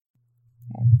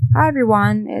Hi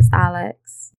everyone, it's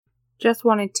Alex. Just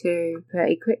wanted to put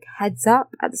a quick heads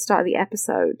up at the start of the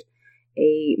episode.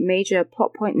 A major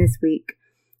plot point this week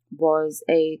was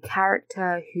a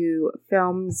character who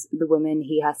films the women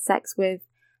he has sex with.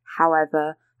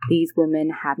 However, these women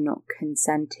have not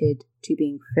consented to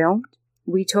being filmed.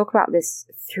 We talk about this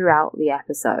throughout the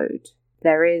episode.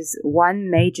 There is one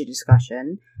major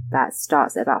discussion that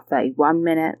starts at about 31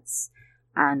 minutes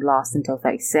and lasts until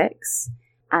 36.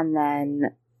 And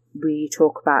then we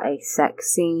talk about a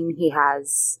sex scene he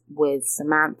has with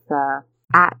Samantha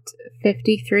at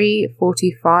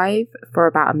 53:45 for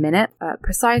about a minute.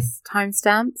 Precise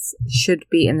timestamps should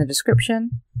be in the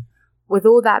description. With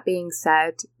all that being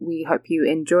said, we hope you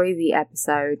enjoy the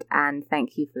episode and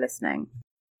thank you for listening.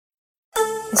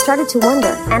 I started to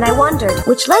wonder, and I wondered,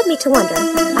 which led me to wonder.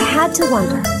 I had to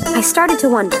wonder. I started to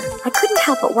wonder. I couldn't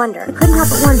help but wonder. I couldn't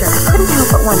help but wonder. I couldn't help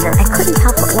but wonder. I couldn't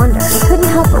help but wonder. I couldn't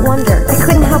help but wonder. I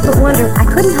couldn't help but wonder. I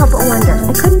couldn't help but wonder.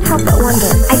 I couldn't help but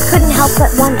wonder. I couldn't help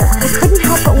but wonder. I couldn't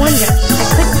help but wonder. I couldn't help but wonder.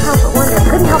 I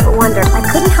couldn't help but wonder. I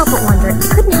couldn't help but wonder. I couldn't help but wonder. I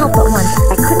couldn't help but wonder.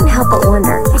 I couldn't help but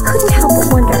wonder.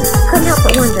 I couldn't help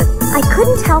but wonder. I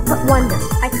couldn't help but wonder.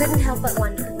 I couldn't help but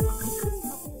wonder.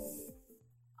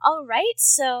 All right,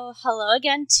 so hello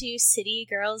again to City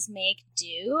Girls Make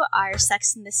Do, our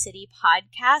Sex and the City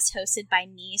podcast hosted by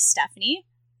me, Stephanie.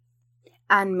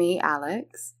 And me,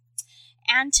 Alex.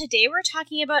 And today we're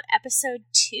talking about episode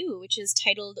 2, which is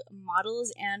titled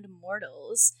Models and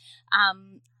Mortals.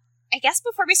 I guess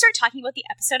before we start talking about the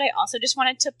episode, I also just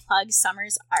wanted to plug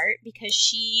Summer's art because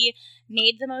she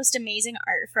made the most amazing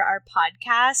art for our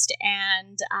podcast,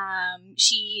 and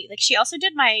she also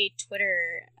did my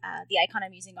Twitter, the icon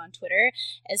I'm using on Twitter,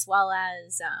 as well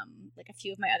as a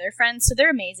few of my other friends. So they're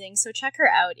amazing. So check her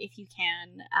out if you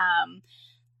can.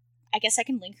 I guess I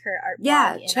can link her art.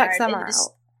 Yeah, check Summer out.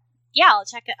 Yeah, I'll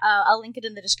check it. I'll link it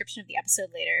in the description of the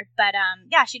episode later. But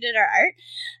yeah, she did our art.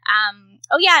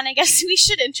 Oh yeah, and I guess we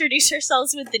should introduce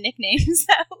ourselves with the nicknames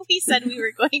that we said we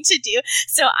were going to do.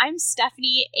 So I'm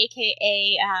Stephanie,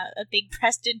 aka a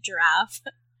big-breasted giraffe.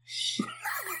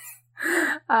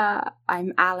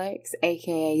 I'm Alex,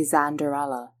 aka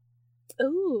Xanderella.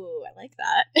 Ooh, I like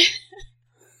that.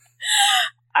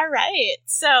 All right,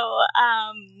 so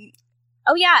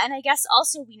oh yeah, and I guess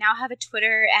also we now have a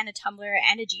Twitter and a Tumblr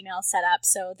and a Gmail set up,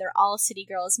 so they're all City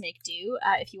Girls Make Do.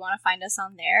 If you want to find us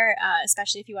on there,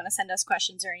 especially if you want to send us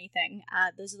questions or anything,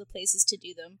 those are the places to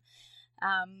do them.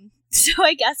 So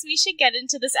I guess we should get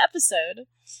into this episode.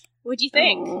 What do you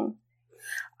think?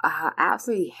 I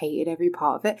absolutely hated every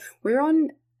part of it. We're on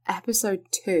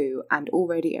episode 2, and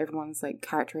already everyone's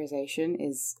characterization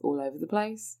is all over the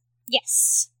place.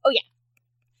 Yes. Oh yeah.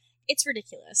 It's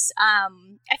ridiculous. I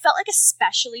felt like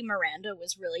especially Miranda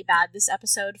was really bad this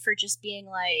episode for just being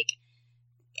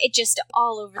it just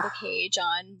all over the page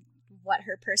on what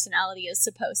her personality is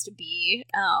supposed to be.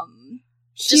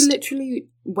 She literally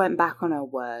went back on her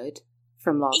word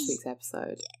from last week's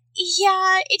episode.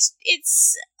 Yeah, it's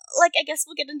I guess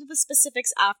we'll get into the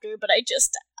specifics after, but I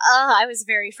was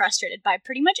very frustrated by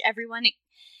pretty much everyone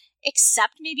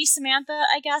except maybe Samantha,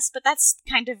 I guess, but that's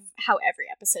kind of how every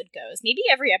episode goes. Maybe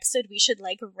every episode we should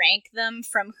rank them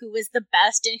from who is the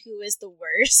best and who is the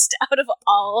worst out of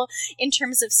all in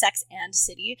terms of sex and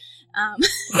city.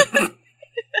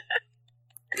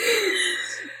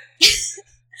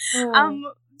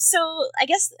 So I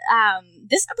guess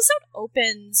this episode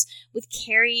opens with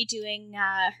Carrie doing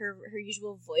her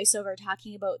usual voiceover,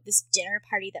 talking about this dinner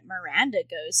party that Miranda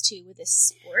goes to with this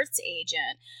sports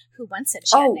agent who once said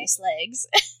she had nice legs.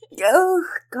 Oh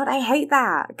God, I hate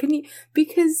that. Can you?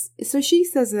 Because so she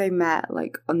says they met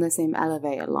on the same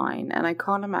elevator line, and I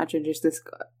can't imagine just this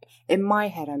guy. In my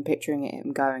head, I'm picturing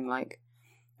him going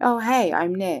 "Oh hey,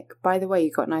 I'm Nick. By the way,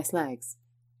 you got nice legs."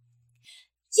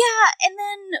 Yeah, and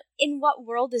then in what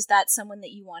world is that someone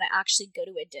that you want to actually go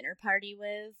to a dinner party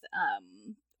with,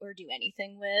 or do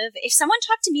anything with? If someone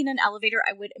talked to me in an elevator,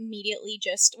 I would immediately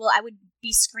I would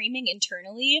be screaming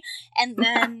internally, and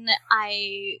then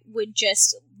I would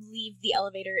just leave the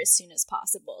elevator as soon as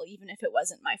possible, even if it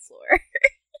wasn't my floor.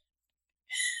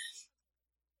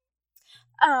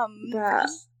 And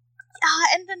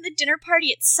then the dinner party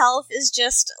itself is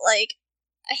just, I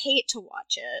hate to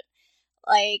watch it.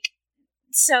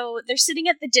 So they're sitting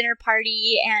at the dinner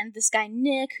party, and this guy,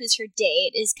 Nick, who's her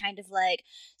date, is kind of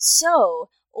so,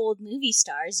 old movie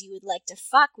stars you would like to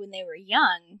fuck when they were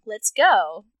young. Let's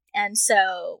go. And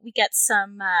so we get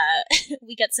some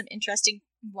interesting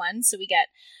ones. So we get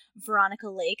Veronica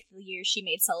Lake, the year she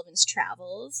made Sullivan's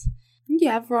Travels.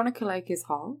 Yeah, Veronica Lake is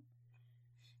hot.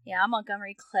 Yeah,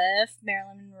 Montgomery Clift,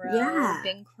 Marilyn Monroe, Yeah.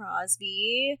 Bing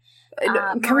Crosby.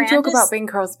 Can we talk about Bing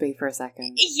Crosby for a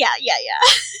second? Yeah.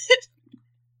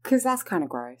 Because that's kind of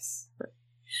gross.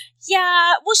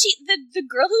 Yeah, well, the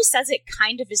girl who says it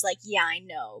kind of is like, yeah, I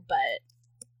know,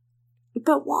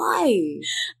 But why?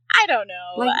 I don't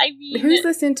know. Like, I mean, who's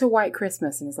listening to White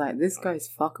Christmas and is like, this guy's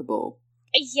fuckable?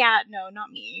 yeah, no, not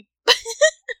me.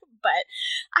 But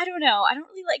I don't know. I don't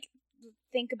really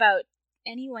think about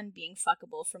anyone being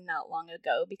fuckable from that long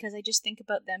ago because I just think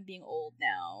about them being old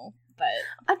now. But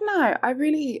I don't know. I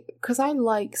really, because I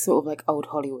like sort of like old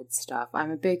Hollywood stuff.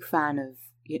 I'm a big fan of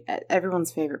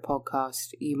everyone's favorite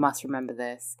podcast. You Must Remember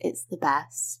This. It's the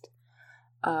best.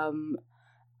 And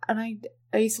I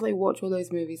used to like watch all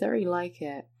those movies. I really like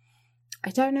it. I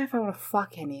don't know if I want to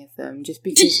fuck any of them just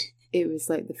because it was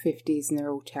like the 50s and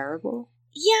they're all terrible.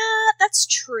 yeah, that's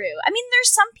true. I mean,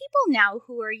 there's some people now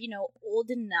who are, old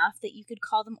enough that you could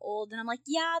call them old, and I'm like,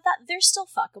 yeah, that they're still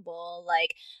fuckable.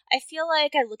 Like, I feel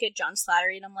like I look at John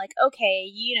Slattery and I'm like, okay,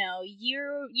 you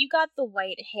got the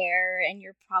white hair and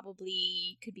you're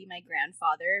probably could be my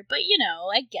grandfather, but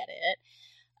I get it.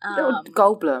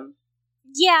 Goldblum.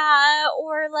 Yeah,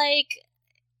 or like,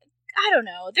 I don't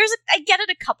know. I get it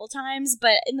a couple times,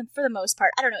 but for the most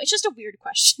part, I don't know. It's just a weird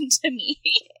question to me.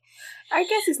 I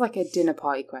guess it's like a dinner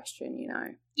party question,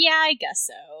 Yeah, I guess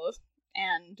so.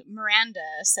 And Miranda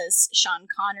says Sean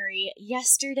Connery,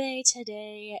 yesterday,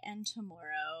 today, and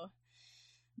tomorrow.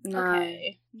 No.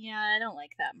 Okay. Yeah, I don't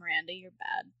like that, Miranda. You're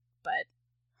bad. But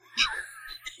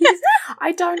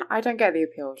I don't get the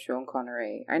appeal of Sean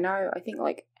Connery. I think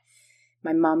like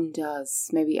my mum does.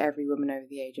 Maybe every woman over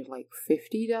the age of like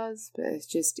 50 does, but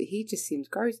he just seems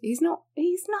gross. He's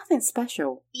nothing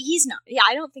special. he's not. Yeah,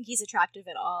 I don't think he's attractive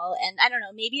at all. And I don't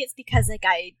know, maybe it's because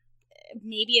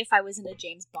maybe if I was in a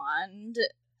James Bond,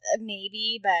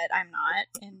 maybe, but I'm not.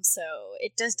 And so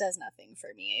it just does nothing for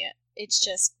me. It's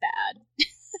just bad.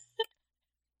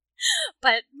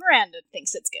 But Miranda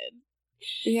thinks it's good.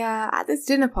 Yeah, at this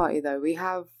dinner party though, we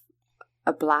have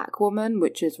a black woman,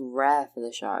 which is rare for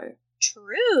the show.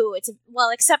 True.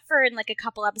 Except for in like a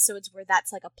couple episodes where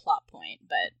that's like a plot point,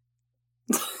 but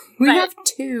We have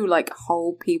two like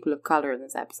whole people of color in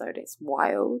this episode. It's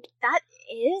wild. that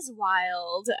is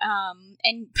wild.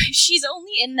 And she's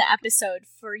only in the episode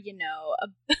for,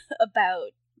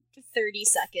 about 30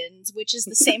 seconds, which is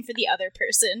the same for the other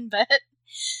person, but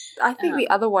I think the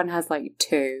other one has like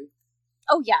two.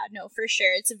 oh yeah, no, for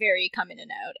sure. It's a very come in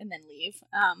and out and then leave.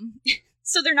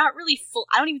 So they're not really full.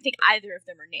 I don't even think either of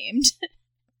them are named.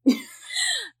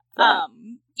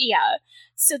 Yeah.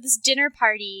 So this dinner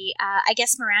party, I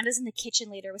guess Miranda's in the kitchen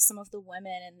later with some of the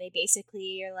women, and they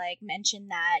basically are like mention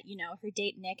that, her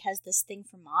date Nick has this thing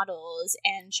for models,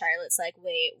 and Charlotte's like,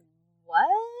 wait,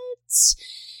 what?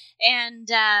 And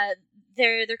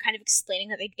they're kind of explaining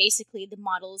that the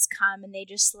models come and they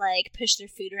just like push their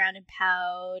food around and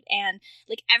pout, and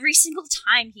like every single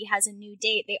time he has a new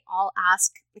date, they all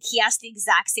ask, like he asks the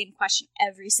exact same question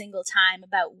every single time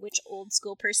about which old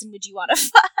school person would you want to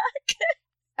fuck.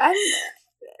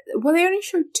 Well, they only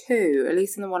showed two, at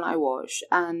least in the one I watched,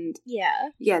 and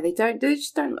Yeah, they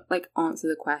just don't like answer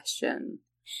the question.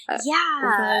 yeah.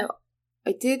 Although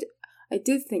I did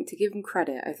think, to give them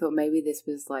credit, I thought maybe this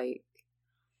was like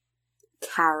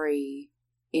Carrie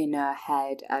in her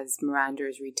head as Miranda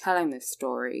is retelling this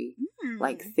story,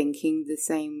 like thinking the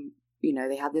same,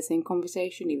 they had the same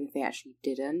conversation even if they actually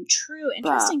didn't. True,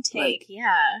 interesting take,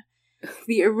 yeah.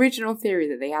 The original theory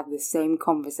that they have the same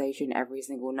conversation every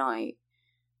single night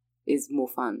is more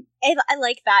fun. I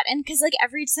like that, and because like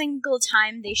every single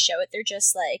time they show it, they're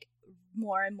just like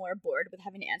more and more bored with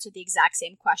having to answer the exact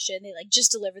same question. They like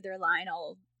just deliver their line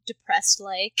all depressed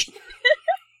like.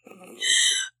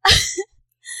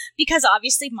 Because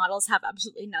obviously models have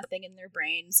absolutely nothing in their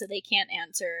brain, so they can't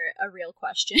answer a real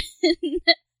question.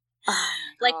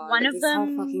 Like God, one of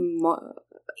them,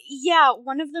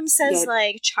 one of them says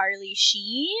like Charlie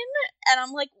Sheen, and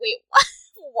I'm like, wait,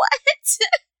 what?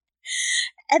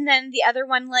 And then the other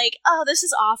one like, oh, this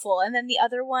is awful. And then the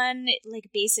other one like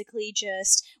basically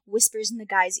just whispers in the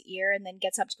guy's ear and then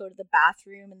gets up to go to the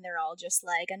bathroom, and they're all just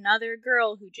like, another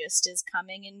girl who just is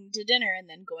coming into dinner and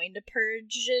then going to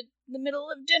purge in the middle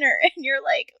of dinner. And you're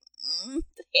like,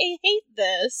 I hate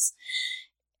this.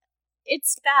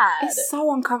 It's bad. It's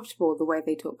so uncomfortable the way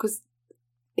they talk, because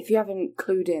if you haven't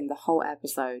clued in, the whole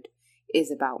episode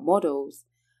is about models,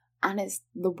 and it's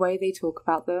the way they talk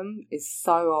about them is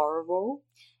so horrible.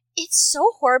 It's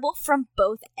so horrible from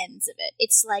both ends of it.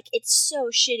 It's like, it's so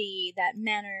shitty that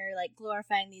men are like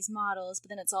glorifying these models, but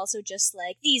then it's also just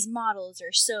like, these models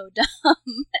are so dumb.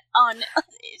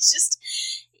 It's just,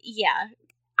 yeah.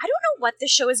 I don't know what the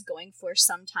show is going for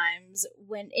sometimes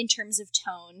when in terms of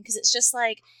tone, because it's just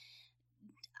like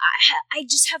I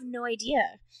just have no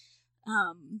idea.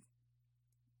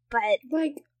 But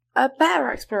like a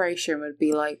better exploration would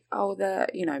be like, oh, the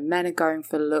men are going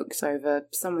for looks over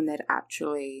someone they'd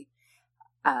actually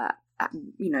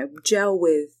gel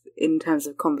with in terms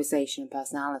of conversation and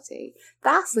personality.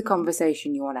 That's the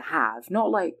conversation you want to have,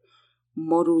 not like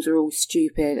models are all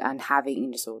stupid and have eating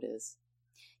disorders.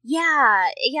 Yeah,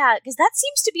 because that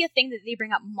seems to be a thing that they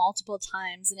bring up multiple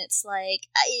times, and it's like,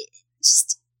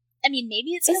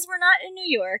 maybe it's because we're not in New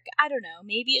York. I don't know.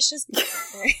 Maybe it's just...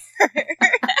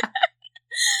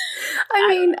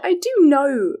 I do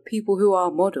know people who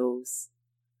are models.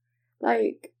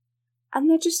 Like, and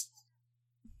they're just...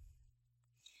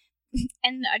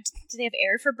 And do they have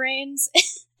air for brains?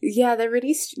 Yeah,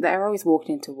 they're always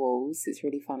walking into walls. It's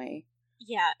really funny.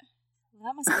 Yeah.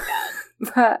 That must be bad.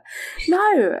 But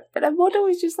no, a model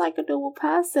is just like a normal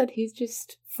person who's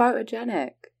just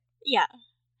photogenic. Yeah.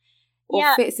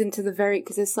 Or fits into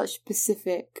because there's such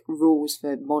specific rules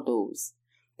for models.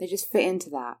 They just fit into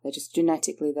that. They're just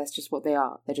genetically, that's just what they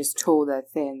are. They're just tall, they're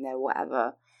thin, they're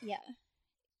whatever. Yeah.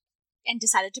 And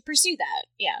decided to pursue that.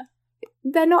 Yeah.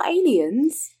 They're not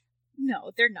aliens.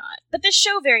 No, they're not. But the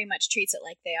show very much treats it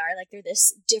like they are. Like they're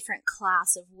this different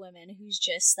class of women who's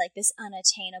just like this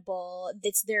unattainable.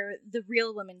 The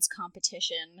real women's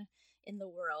competition in the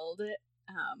world,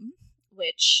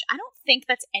 which I don't think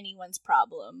that's anyone's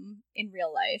problem in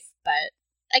real life. But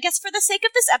I guess for the sake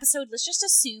of this episode, let's just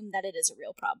assume that it is a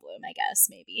real problem, I guess,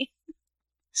 maybe.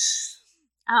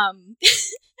 And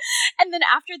then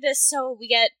after this, so we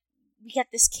get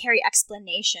this Carrie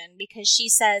explanation because she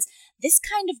says this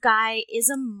kind of guy is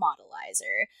a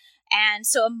modelizer. And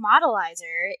so a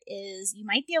modelizer is, you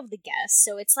might be able to guess,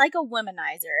 so it's like a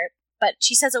womanizer, but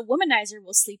she says a womanizer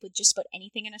will sleep with just about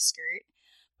anything in a skirt.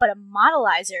 But a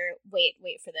modelizer, wait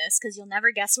for this, because you'll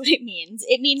never guess what it means.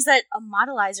 It means that a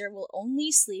modelizer will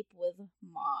only sleep with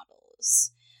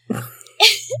models.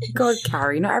 God,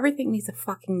 Carrie, not everything needs a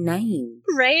fucking name.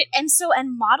 Right? And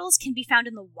models can be found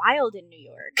in the wild in New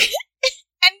York.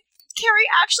 And Carrie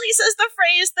actually says the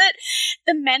phrase that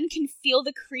the men can feel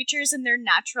the creatures in their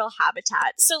natural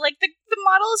habitat. So, like, the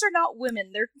models are not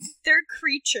women, they're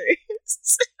creatures.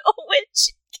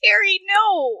 Which, Carrie,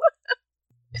 no!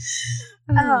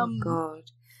 Oh, God.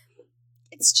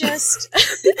 It's just...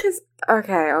 Because,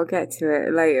 okay, I'll get to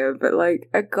it later, but, like,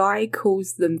 a guy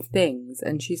calls them things,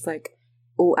 and she's, like,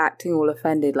 acting all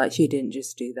offended, like she didn't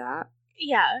just do that.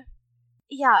 Yeah,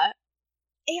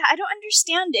 I don't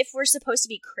understand if we're supposed to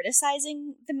be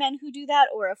criticizing the men who do that,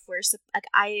 or if we're,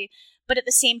 but at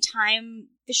the same time,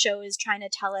 the show is trying to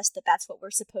tell us that that's what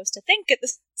we're supposed to think at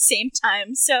the same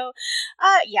time, so,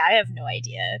 I have no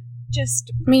idea.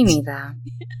 Just... Me neither.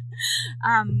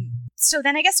 So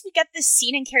then I guess we get this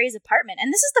scene in Carrie's apartment,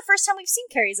 and this is the first time we've seen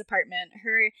Carrie's apartment,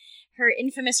 her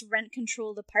infamous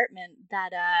rent-controlled apartment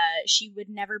that she would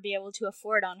never be able to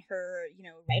afford on her,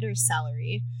 writer's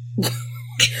salary.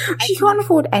 She can't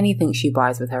afford anything she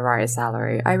buys with her writer's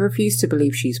salary. I refuse to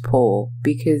believe she's poor,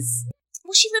 because...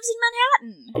 Well, she lives in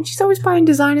Manhattan. And she's always buying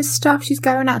designer stuff. She's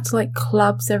going out to, like,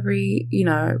 clubs pretty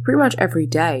much every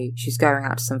day. She's going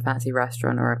out to some fancy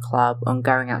restaurant or a club, and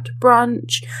going out to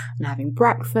brunch, and having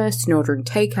breakfast, and ordering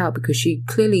takeout, because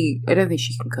I don't think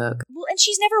she can cook. Well, and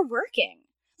she's never working.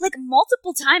 Like,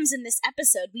 multiple times in this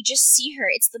episode, we just see her.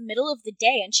 It's the middle of the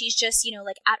day, and she's just,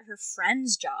 at her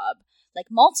friend's job. Like,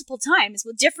 multiple times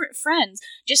with different friends,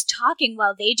 just talking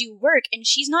while they do work, and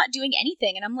she's not doing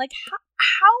anything. And I'm like,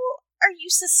 how are you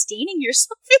sustaining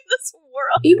yourself in this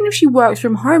world? Even if she works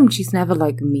from home, she's never,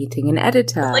 like, meeting an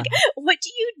editor. Like, what do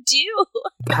you do?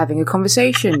 Having a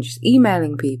conversation, just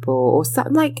emailing people, or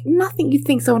something. Like, nothing you'd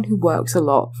think someone who works a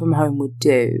lot from home would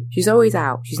do. She's always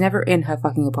out. She's never in her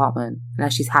fucking apartment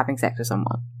unless she's having sex with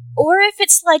someone. Or if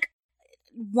it's, like,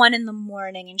 1 a.m.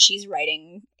 and she's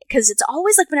writing... Because it's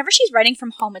always, like, whenever she's writing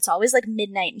from home, it's always, like,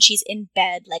 midnight, and she's in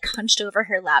bed, like, hunched over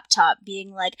her laptop,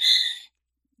 being, like...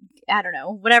 I don't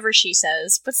know, whatever she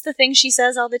says. What's the thing she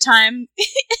says all the time?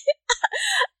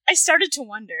 I started to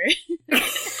wonder.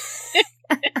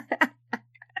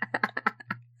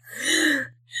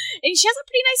 And she has a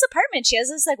pretty nice apartment. She has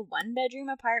this, like, 1-bedroom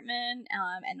apartment,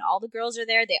 and all the girls are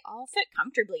there. They all fit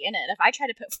comfortably in it. If I try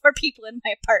to put 4 people in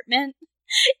my apartment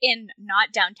in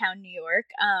not downtown New York,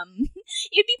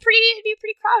 it'd be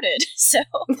pretty crowded. So...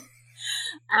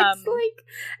 It's like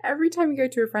every time you go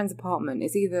to a friend's apartment,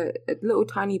 it's either a little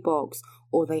tiny box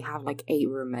or they have like 8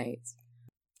 roommates.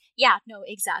 Yeah, no,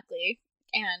 exactly.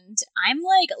 And I'm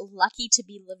like lucky to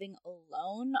be living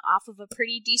alone off of a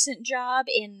pretty decent job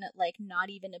in like not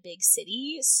even a big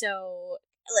city. So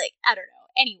like, I don't know.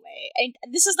 Anyway,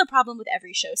 this is the problem with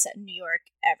every show set in New York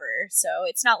ever, so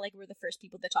it's not like we're the first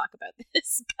people to talk about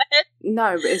this, but...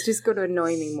 No, but it's just going to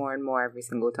annoy me more and more every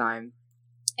single time.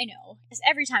 I know. It's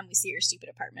every time we see your stupid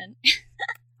apartment.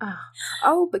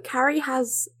 Oh, but Carrie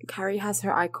has her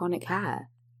iconic hair.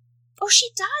 Oh, she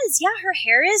does! Yeah, her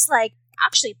hair is, like,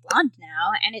 actually blonde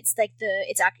now, and it's like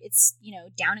it's you know,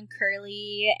 down and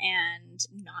curly and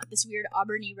not this weird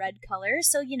auburny red color,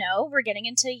 so, you know, we're getting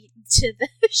into the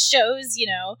shows, you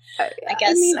know.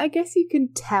 I guess you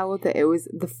can tell that it was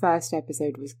the first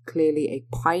episode was clearly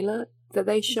a pilot that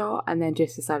they shot and then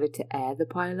just decided to air the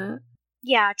pilot.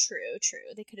 Yeah, true.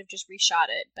 They could have just reshot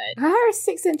it, but... Her hair is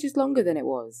 6 inches longer than it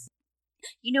was.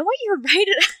 You know what? You're right,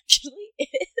 it actually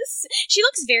is. She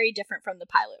looks very different from the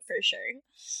pilot, for sure.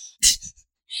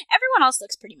 Everyone else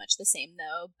looks pretty much the same,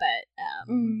 though,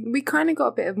 but... we kind of got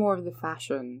a bit more of the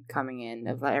fashion coming in,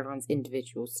 of like everyone's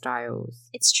individual styles.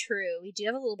 It's true. We do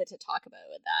have a little bit to talk about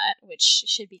with that, which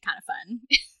should be kind of fun.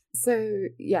 So,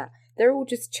 yeah, they're all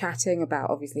just chatting about,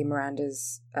 obviously,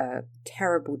 Miranda's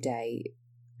terrible day,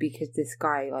 because this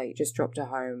guy, like, just dropped her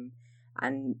home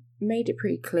and made it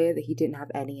pretty clear that he didn't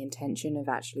have any intention of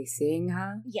actually seeing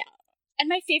her. Yeah. And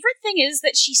my favorite thing is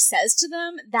that she says to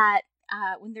them that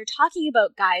when they're talking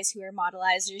about guys who are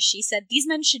modelizers, she said, these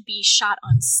men should be shot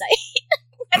on sight.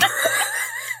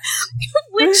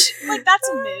 Which, like, that's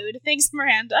a mood. Thanks,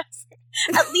 Miranda.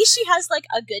 At least she has, like,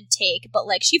 a good take, but,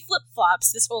 like, she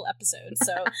flip-flops this whole episode,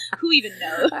 so who even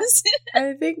knows?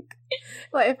 I think,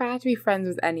 like, if I had to be friends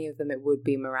with any of them, it would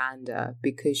be Miranda,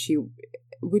 because she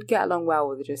would get along well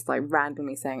with just, like,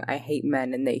 randomly saying, I hate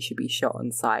men and they should be shot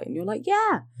on sight, and you're like,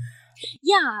 yeah.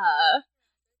 Yeah.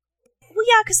 Well,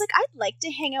 yeah, because, like, I'd like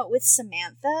to hang out with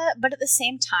Samantha, but at the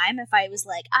same time, if I was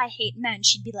like, I hate men,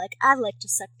 she'd be like, I like to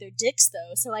suck their dicks,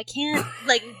 though, so I can't,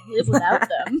 like, live without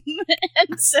them.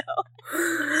 And so...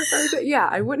 Yeah,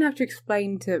 I wouldn't have to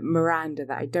explain to Miranda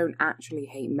that I don't actually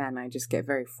hate men, I just get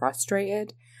very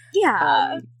frustrated.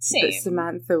 Yeah, same. But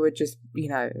Samantha would just, you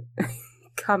know,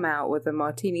 come out with a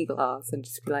martini glass and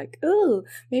just be like, oh,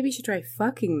 maybe you should try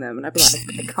fucking them. And I'd be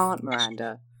like, I can't,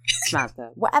 Miranda.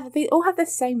 Samantha, whatever, they all have the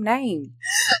same name.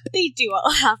 They do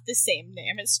all have the same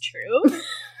name, it's true. I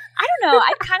don't know,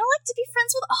 I'd kind of like to be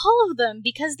friends with all of them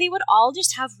because they would all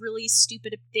just have really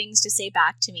stupid things to say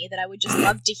back to me that I would just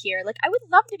love to hear. Like, I would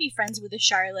love to be friends with a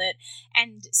Charlotte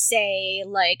and say,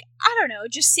 like, I don't know,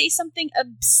 just say something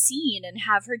obscene and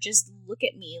have her just look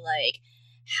at me like,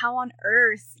 how on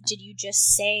earth did you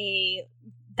just say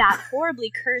that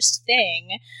horribly cursed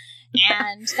thing?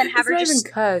 And then have her just... It's not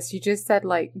even cursed, you just said,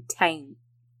 like, taint.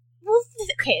 Well,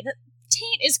 okay,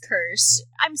 taint is cursed.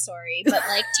 I'm sorry, but,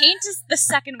 like, taint is the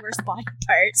second worst body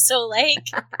part, so, like,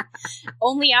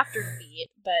 only after feet,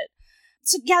 but...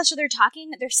 So, yeah, so they're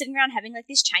sitting around having, like,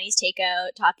 this Chinese takeout,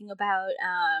 talking about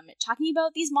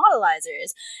these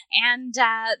modelizers, and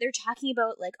they're talking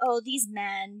about, like, oh, these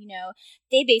men, you know,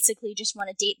 they basically just want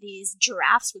to date these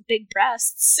giraffes with big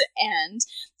breasts, and,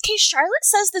 okay, Charlotte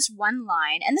says this one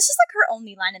line, and this is, like, her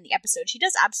only line in the episode. She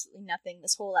does absolutely nothing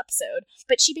this whole episode,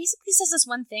 but she basically says this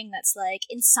one thing that's, like,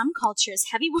 in some cultures,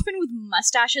 heavy women with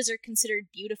mustaches are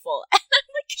considered beautiful, and I'm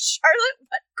like, Charlotte,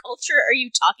 what culture are you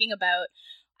talking about?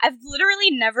 I've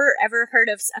literally never, ever heard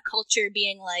of a culture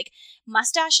being like,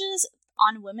 mustaches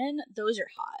on women, those are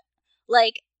hot.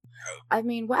 Like... I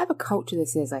mean, whatever culture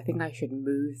this is, I think I should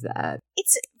move there.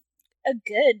 It's a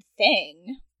good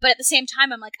thing. But at the same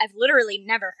time, I'm like, I've literally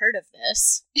never heard of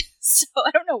this. So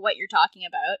I don't know what you're talking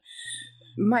about.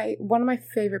 One of my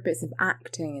favourite bits of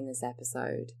acting in this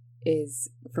episode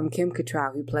is from Kim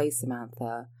Cattrall, who plays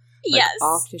Samantha. Like, yes.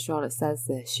 After Charlotte says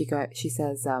this, she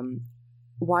says,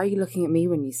 why are you looking at me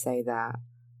when you say that?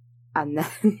 And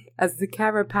then, as the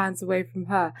camera pans away from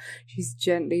her, she's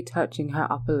gently touching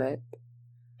her upper lip.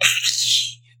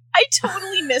 I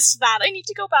totally missed that. I need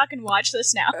to go back and watch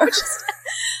this now.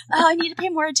 I need to pay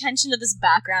more attention to this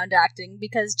background acting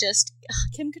because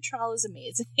Kim Cattrall is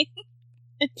amazing.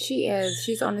 She is.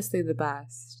 She's honestly the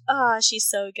best. Oh, she's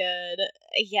so good.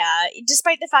 Yeah,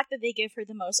 despite the fact that they give her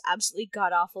the most absolutely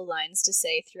god-awful lines to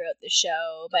say throughout the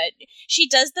show, but she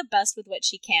does the best with what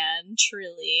she can,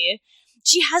 truly.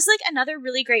 She has, like, another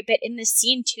really great bit in this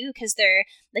scene, too, because they're,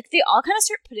 like, they all kind of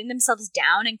start putting themselves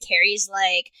down, and Carrie's,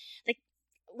 like,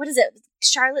 what is it?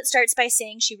 Charlotte starts by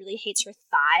saying she really hates her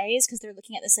thighs because they're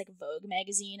looking at this, like, Vogue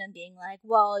magazine and being like,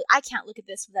 well, I can't look at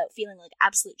this without feeling like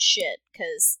absolute shit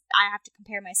because I have to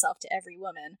compare myself to every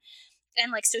woman.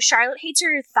 And, like, so Charlotte hates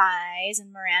her thighs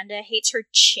and Miranda hates her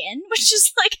chin, which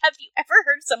is, like, have you ever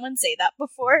heard someone say that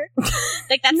before?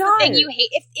 Like, that's No. the thing you hate.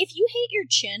 If you hate your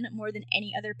chin more than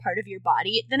any other part of your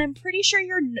body, then I'm pretty sure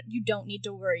you don't need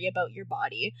to worry about your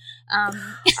body.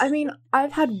 I mean,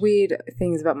 I've had weird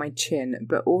things about my chin,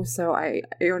 but also I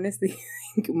honestly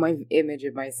think my image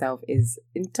of myself is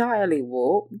entirely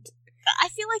warped. I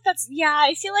feel like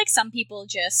I feel like some people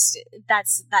just,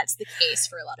 that's the case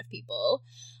for a lot of people.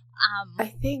 I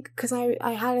think because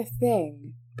I had a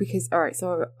thing because, all right,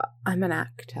 so I'm an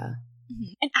actor.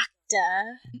 An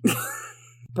actor.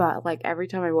 But, like, every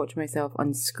time I watch myself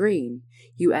on screen,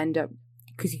 you end up,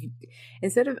 because you,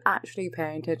 instead of actually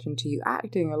paying attention to you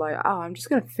acting, you're like, oh, I'm just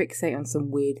going to fixate on some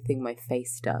weird thing my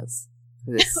face does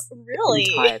for this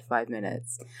Really? entire 5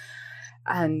 minutes.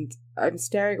 And I'm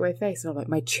staring at my face and I'm like,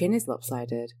 my chin is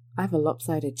lopsided. I have a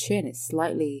lopsided chin. It's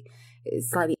slightly.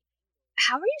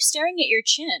 How are you staring at your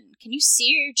chin? Can you see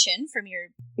your chin from your...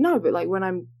 No, but, like, when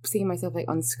I'm seeing myself, like,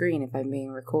 on screen, if I'm being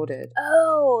recorded.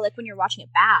 Oh, like when you're watching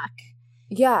it back.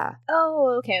 Yeah.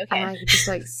 Oh, okay. And I could just,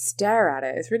 like, stare at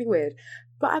it. It's really weird.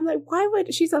 But I'm like,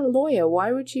 she's a lawyer.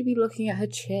 Why would she be looking at her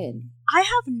chin? I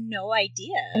have no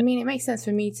idea. I mean, it makes sense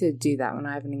for me to do that when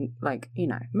I haven't, like, you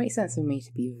know, it makes sense for me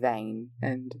to be vain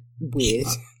and weird.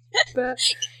 But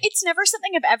it's never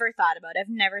something I've ever thought about. I've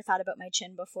never thought about my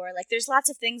chin before. Like, there's lots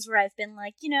of things where I've been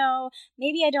like, you know,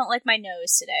 maybe I don't like my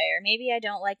nose today, or maybe I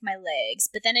don't like my legs.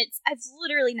 But then I've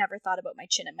literally never thought about my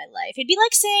chin in my life. It'd be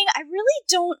like saying, I really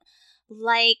don't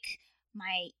like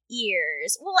my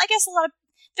ears. Well, I guess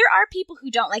there are people who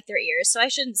don't like their ears, so I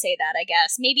shouldn't say that, I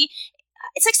guess. Maybe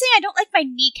it's like saying I don't like my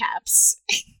kneecaps.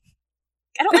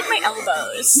 I don't like my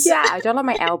elbows. yeah, I don't like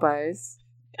my elbows.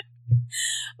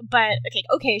 But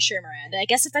okay, sure, Miranda. I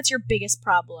guess if that's your biggest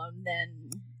problem, then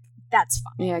that's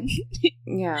fine. Yeah,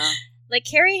 yeah. Like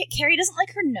Carrie doesn't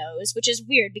like her nose, which is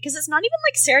weird because it's not even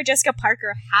like Sarah Jessica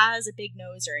Parker has a big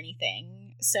nose or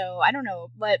anything. So I don't know,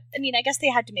 but I mean, I guess they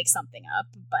had to make something up.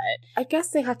 But I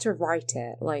guess they had to write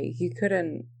it. Like, you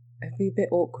couldn't. It'd be a bit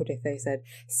awkward if they said,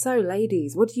 "So,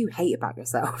 ladies, what do you hate about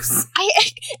yourselves?"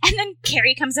 And then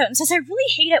Carrie comes out and says, "I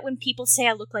really hate it when people say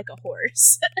I look like a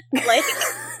horse." Like.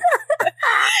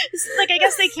 Like, I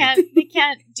guess they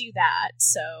can't do that,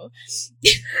 so.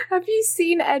 Have you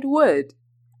seen Ed Wood?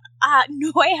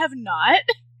 No, I have not.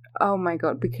 Oh my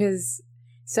god, because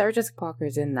Sarah Jessica Parker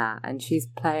is in that, and she's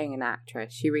playing an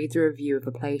actress. She reads a review of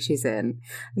a play she's in,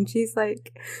 and she's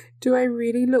like, do I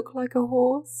really look like a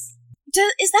horse?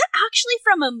 Is that actually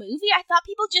from a movie? I thought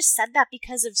people just said that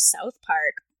because of South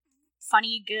Park.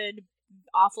 Funny, good,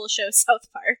 awful show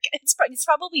South Park. It's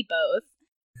probably both.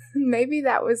 Maybe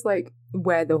that was like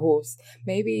where the horse,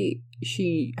 maybe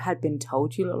she had been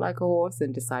told she looked like a horse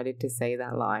and decided to say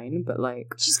that line, but like,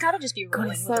 she's gotta just be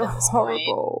rolling it's with so it at this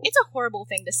horrible. Point. It's a horrible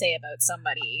thing to say about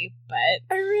somebody,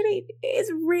 but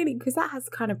it's really, because that has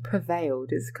kind of prevailed.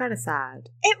 It's kind of sad.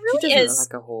 It really she doesn't is.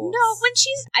 look like a horse. No, when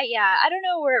she's I don't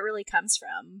know where it really comes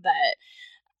from, but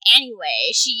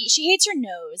anyway, she hates her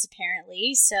nose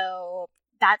apparently, so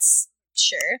that's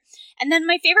sure. And then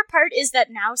my favorite part is that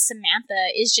now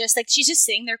Samantha is just like, she's just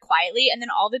sitting there quietly, and then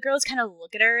all the girls kind of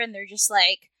look at her and they're just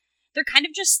like, they're kind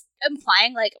of just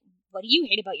implying like, what do you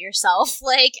hate about yourself?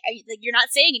 Like you're not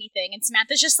saying anything, and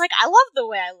Samantha's just like, I love the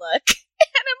way I look.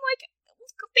 And I'm like,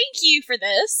 thank you for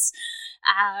this.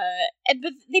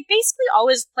 But they basically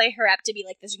always play her up to be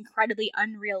like this incredibly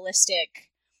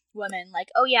unrealistic woman, like,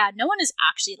 oh yeah, no one is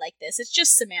actually like this, it's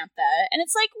just Samantha. And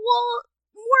it's like, well,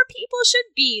 more people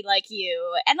should be like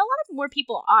you, and a lot of more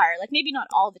people are, like, maybe not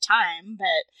all the time,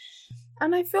 but.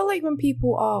 And I feel like when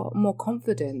people are more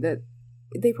confident, that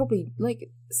they probably,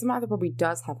 like, Samantha probably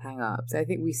does have hang-ups. I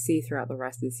think we see throughout the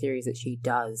rest of the series that she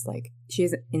does, like, she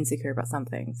is insecure about some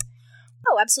things.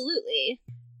 Oh, absolutely.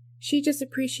 She just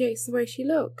appreciates the way she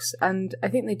looks. And I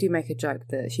think they do make a joke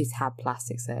that she's had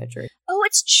plastic surgery. Oh,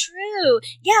 it's true.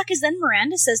 Yeah, because then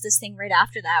Miranda says this thing right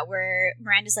after that where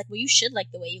Miranda's like, well, you should like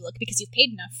the way you look because you've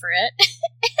paid enough for it.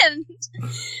 And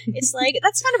it's like,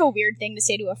 that's kind of a weird thing to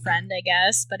say to a friend, I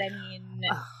guess. But I mean...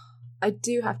 I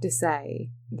do have to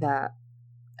say that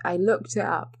I looked it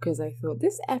up because I thought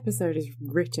this episode is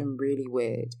written really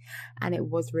weird. And it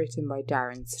was written by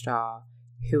Darren Star,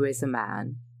 who is a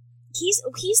man. He's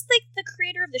like the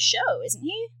creator of the show, isn't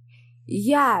he?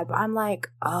 Yeah, but I'm like,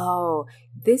 oh,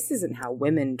 this isn't how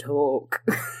women talk.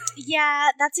 Yeah,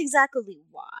 that's exactly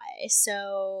why.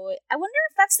 So I wonder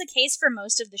if that's the case for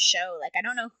most of the show. Like, I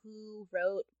don't know who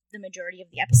wrote the majority of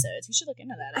the episodes. We should look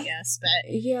into that, I guess. But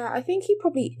yeah, I think he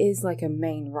probably is like a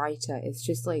main writer. It's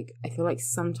just like, I feel like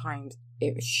sometimes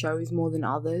it shows more than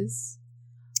others.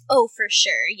 Oh, for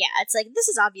sure. Yeah, it's like, this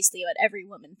is obviously what every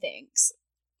woman thinks.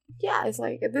 Yeah, it's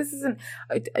like, this isn't...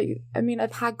 I mean,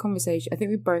 I've had conversations... I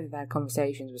think we both have had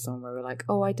conversations with someone where we're like,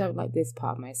 oh, I don't like this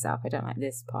part of myself. I don't like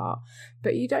this part.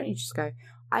 But you just go,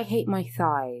 I hate my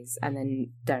thighs, and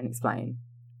then don't explain.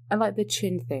 And like the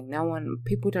chin thing,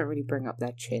 people don't really bring up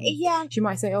their chin. Yeah. She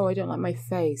might say, oh, I don't like my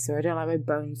face, or I don't like my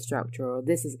bone structure, or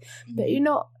this is... But you're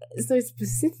not so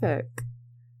specific.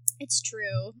 It's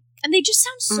true. And they just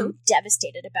sound so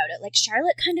devastated about it. Like,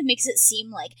 Charlotte kind of makes it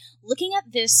seem like, looking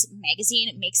at this magazine,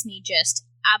 it makes me just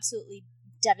absolutely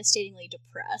devastatingly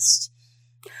depressed.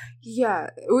 Yeah,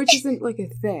 which isn't like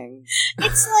a thing.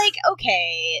 It's like,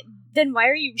 okay, then why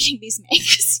are you reading these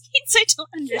magazines? I don't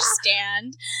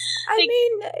understand. I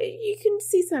mean, you can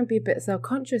see someone be a bit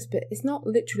self-conscious, but it's not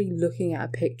literally looking at a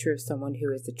picture of someone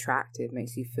who is attractive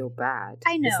makes you feel bad.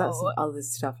 I know. It's like some other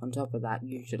stuff on top of that,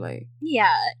 usually.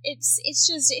 Yeah, it's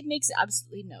just, it makes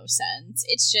absolutely no sense.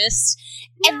 It's just,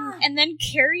 and then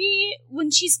Carrie,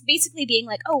 when she's basically being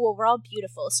like, oh, well, we're all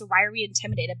beautiful, so why are we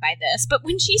intimidated by this? But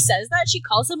when she says that, she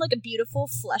calls him like a beautiful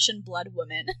flesh and blood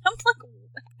woman. I'm like,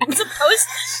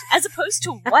 as opposed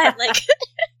to what? Like,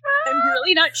 I'm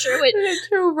really not sure what.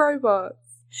 Literal robots.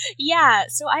 Yeah,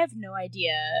 so I have no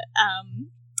idea.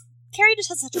 Carrie just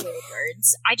has such a way with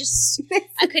words. I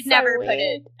could never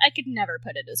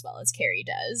put it as well as Carrie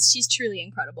does. She's truly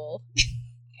incredible.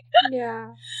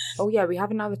 Yeah. Oh yeah, we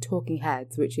have another talking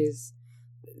heads, which is,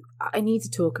 I need to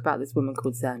talk about this woman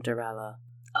called Zanderella.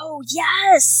 Oh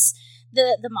yes,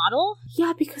 the model.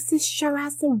 Yeah, because this show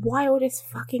has the wildest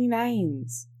fucking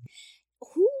names.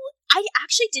 I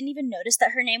actually didn't even notice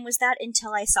that her name was that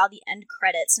until I saw the end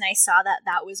credits, and I saw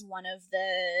that was one of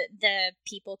the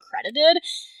people credited,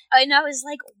 and I was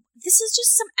like, this is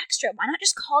just some extra. Why not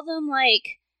just call them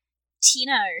like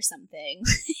Tina or something?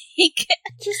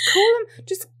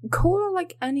 just call her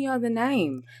like any other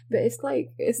name. But it's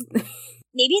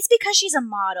maybe it's because she's a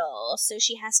model, so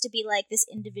she has to be like this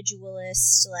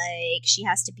individualist, like she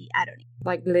has to be, I don't know.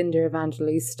 Like Linda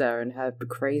Evangelista and her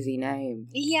crazy name.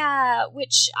 Yeah,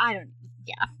 which I don't,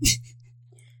 yeah.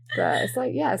 But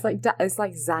it's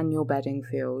like Zaniel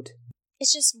Bedingfield.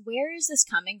 It's just, where is this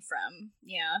coming from?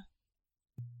 Yeah.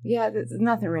 Yeah,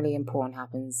 nothing really important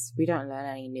happens. We don't learn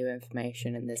any new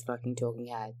information in this fucking talking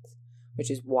heads, which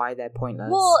is why they're pointless.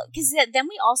 Well, because then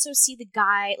we also see the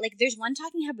guy, like, there's one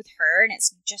talking head with her, and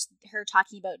it's just her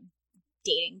talking about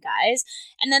dating guys.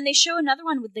 And then they show another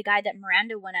one with the guy that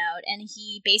Miranda went out, and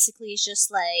he basically is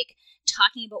just, like,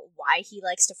 talking about why he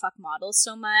likes to fuck models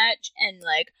so much, and,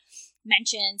 like,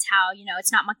 mentions how, you know,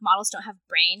 it's not like models don't have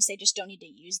brains, they just don't need to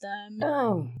use them.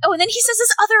 Oh, and then he says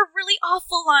this other really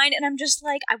awful line, and I'm just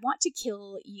like, I want to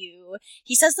kill you.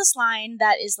 He says this line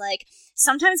that is like,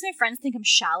 sometimes my friends think I'm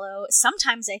shallow,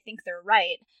 sometimes I think they're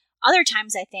right, other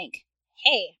times I think,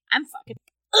 hey, I'm fucking...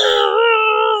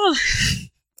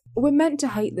 We're meant to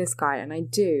hate this guy, and I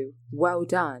do. Well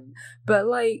done. But,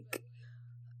 like,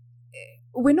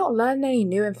 we're not learning any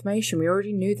new information. We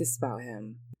already knew this about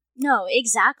him. No,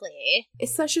 exactly.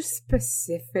 It's such a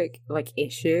specific, like,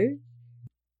 issue.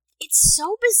 It's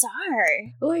so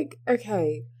bizarre. Like,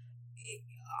 okay,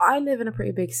 I live in a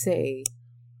pretty big city.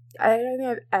 I don't think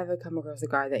I've ever come across a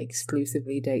guy that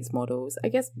exclusively dates models. I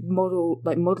guess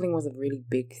modeling was a really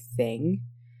big thing.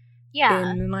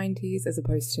 Yeah. In the 90s, as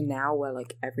opposed to now, where,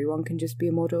 like, everyone can just be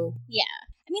a model. Yeah.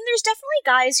 I mean, there's definitely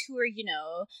guys who are, you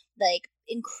know, like,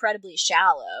 incredibly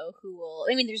shallow who will...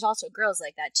 I mean, there's also girls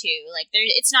like that, too. Like,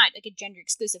 it's not, like, a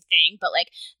gender-exclusive thing, but, like,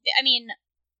 I mean,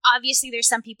 obviously there's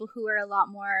some people who are a lot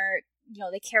more, you know,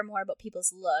 they care more about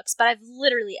people's looks, but I've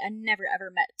never,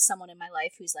 ever met someone in my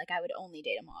life who's like, I would only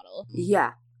date a model.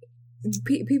 Yeah.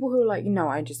 People who are like, no,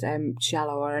 I just am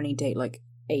shallow, I only date, like,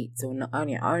 8s, or I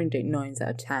only date 9s out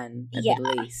of 10, at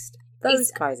the least.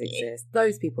 Those guys exist.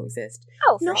 Those people exist.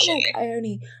 Oh, for Not sure. Like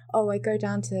I go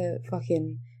down to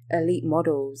fucking elite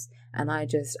models and I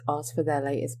just ask for their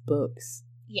latest books.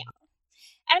 Yeah.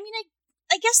 I mean,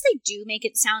 I guess they do make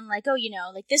it sound like, oh, you know,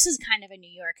 like this is kind of a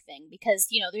New York thing because,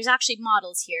 you know, there's actually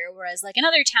models here, whereas like in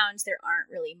other towns there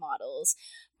aren't really models.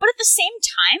 But at the same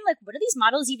time, like, what do these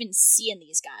models even see in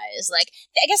these guys? Like,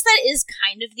 I guess that is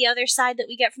kind of the other side that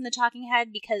we get from the talking head,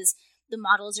 because the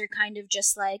models are kind of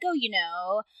just like, oh, you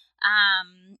know,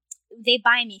 they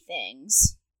buy me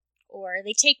things, or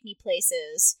they take me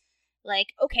places. Like,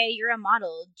 okay, you're a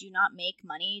model. Do you not make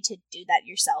money to do that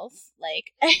yourself?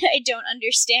 Like, I don't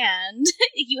understand.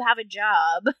 You have a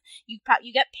job. You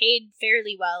get paid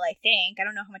fairly well, I think. I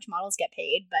don't know how much models get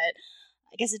paid, but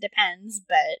I guess it depends.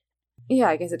 But yeah,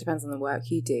 I guess it depends on the work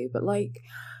you do. But like,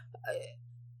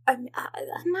 I don't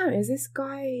know. Is this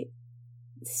guy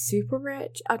super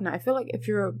rich. I don't know. I feel like if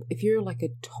you're like a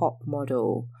top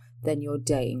model, then you're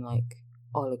dating like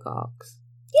oligarchs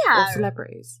Yeah, or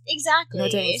celebrities. exactly. You're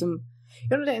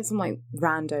not dating some like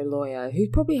rando lawyer who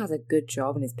probably has a good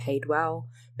job and is paid well,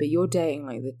 but you're dating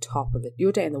like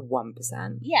you're dating the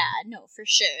 1%. Yeah, no, for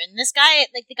sure. And this guy,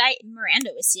 like the guy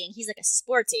Miranda was seeing, he's like a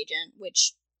sports agent,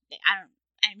 which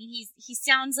he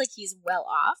sounds like he's well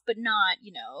off, but not,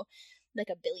 like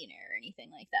a billionaire or anything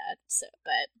like that. So,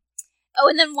 but oh,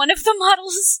 and then one of the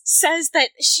models says that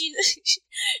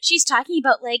she's talking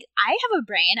about, like, I have a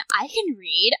brain, I can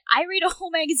read, I read a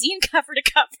whole magazine cover to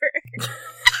cover.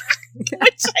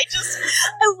 Which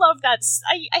I love that.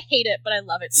 I hate it, but I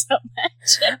love it so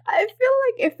much. I feel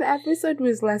like if the episode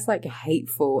was less like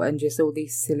hateful and just all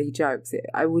these silly jokes,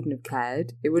 I wouldn't have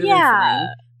cared. It would have been funny.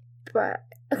 But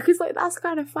because like that's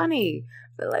kind of funny.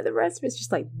 But like the rest of it's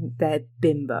just like they're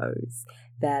bimbos.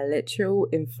 They're literal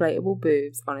inflatable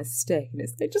boobs on a stick, and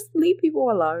it's like just leave people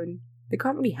alone. They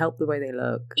can't really help the way they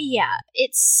look. Yeah,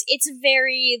 it's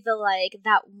very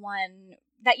that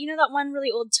one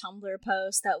really old Tumblr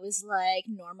post that was like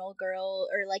normal girl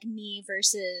or like me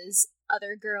versus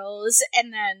other girls,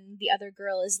 and then the other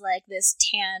girl is like this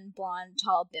tan blonde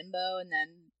tall bimbo, and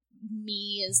then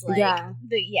me is like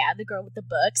the girl with the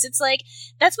books. It's like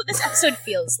that's what this episode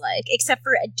feels like, except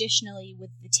for additionally with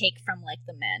the take from like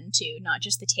the men too, not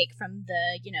just the take from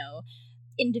the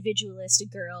individualist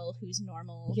girl who's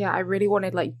normal. Yeah, I really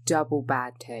wanted like double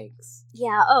bad takes.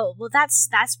 Yeah. Oh well, that's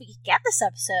what you get this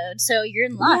episode. So you're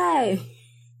in luck. Yay.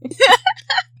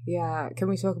 Yeah. Can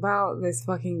we talk about this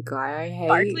fucking guy I hate?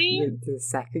 Barkley? The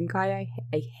second guy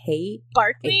I hate.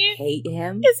 Barkley. I hate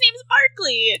him. His name's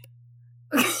Barkley.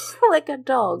 Like a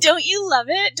dog. Don't you love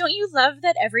it? Don't you love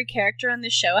that every character on the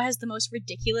show has the most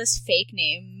ridiculous fake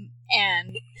name?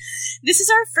 And this is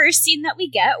our first scene that we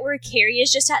get where Carrie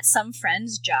is just at some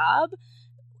friend's job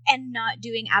and not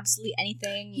doing absolutely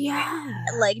anything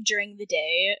like during the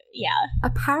day. Yeah.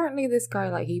 Apparently this guy,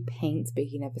 like, he paints but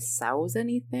he never sells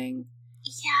anything.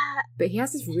 Yeah. But he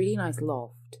has this really nice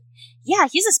loft. Yeah,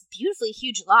 he has this beautifully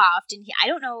huge loft, and I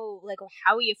don't know like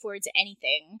how he affords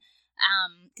anything.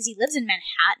 Because he lives in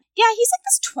Manhattan. Yeah, he's like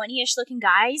this 20-ish looking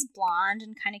guy. He's blonde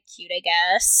and kind of cute, I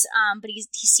guess. But he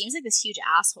seems like this huge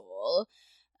asshole.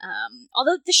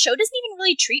 Although the show doesn't even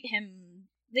really treat him.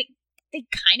 They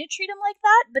kind of treat him like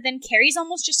that, but then Carrie's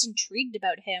almost just intrigued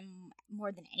about him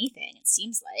more than anything, it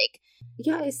seems like.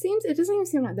 Yeah, it doesn't even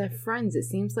seem like they're friends. It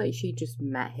seems like she just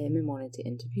met him and wanted to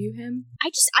interview him. I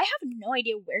have no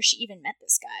idea where she even met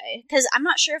this guy, because I'm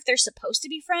not sure if they're supposed to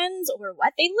be friends or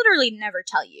what. They literally never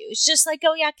tell you. It's just like,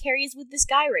 oh yeah, Carrie's with this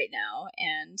guy right now,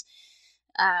 and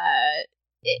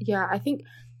yeah, I think,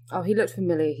 he looked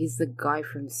familiar. He's the guy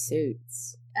from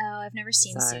Suits. Oh, I've never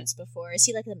seen Suits before. Is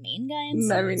he like the main guy in Suits?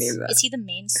 No, me neither. Is he the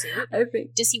main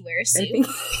suit? Does he wear a suit? I think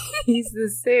he's the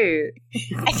suit.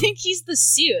 I think he's the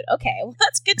suit. Okay, well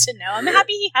that's good to know. I'm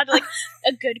happy he had like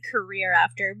a good career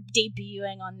after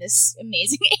debuting on this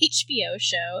amazing HBO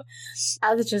show.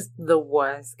 As just the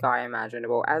worst guy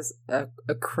imaginable, as a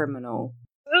criminal.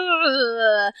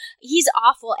 Ugh, he's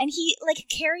awful, and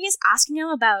Carrie is asking him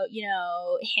about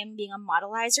him being a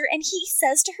modelizer, and he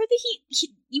says to her that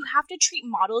you have to treat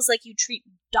models like you treat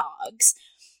dogs.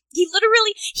 He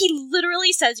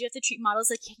literally says you have to treat models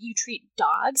like you treat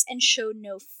dogs and show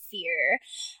no fear.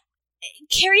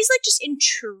 Carrie's like just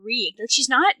intrigued, like she's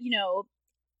not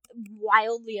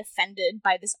wildly offended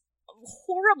by this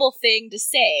horrible thing to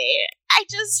say.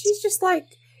 She's just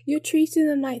like, you're treating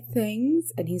them like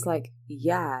things, and he's like,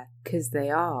 yeah, because they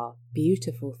are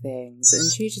beautiful things,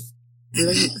 and she just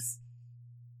blinks.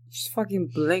 She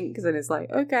fucking blinks, and it's like,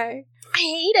 okay. I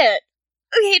hate it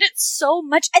so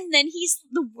much. And then he's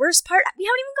the worst part. We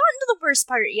haven't even gotten to the worst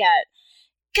part yet,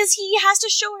 because he has to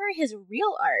show her his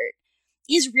real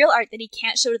art that he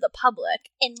can't show to the public,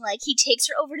 and like he takes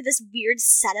her over to this weird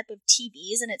setup of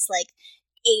TVs, and it's like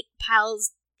 8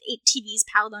 TVs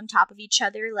piled on top of each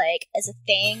other, like, as a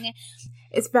thing.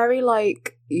 It's very,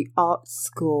 like, art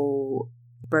school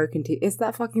broken TV. It's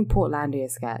that fucking Portlandia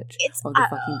sketch of the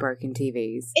fucking broken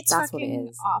TVs. That's what it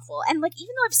is. Awful. And, like, even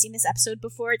though I've seen this episode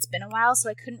before, it's been a while,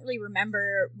 so I couldn't really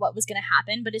remember what was going to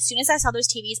happen. But as soon as I saw those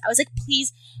TVs, I was like,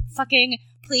 please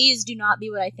do not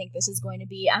be what I think this is going to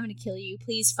be. I'm going to kill you.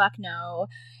 Please fuck no.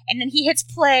 And then he hits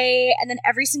play, and then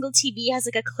every single TV has,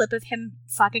 like, a clip of him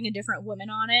fucking a different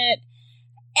woman on it.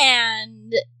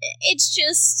 And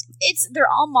they're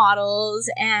all models,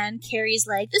 and Carrie's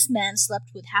like, this man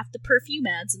slept with half the perfume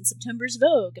ads in September's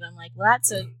Vogue, and I'm like, well,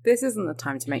 this isn't the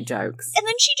time to make jokes. And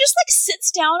then she just like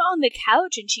sits down on the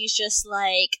couch, and she's just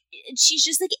like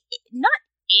not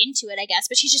into it, I guess,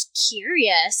 but she's just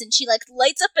curious, and she, like,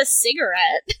 lights up a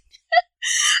cigarette,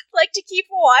 like, to keep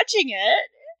watching it.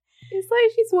 It's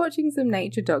like she's watching some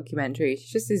nature documentary.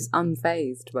 She just is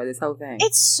unfazed by this whole thing.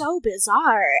 It's so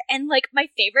bizarre. And, like, my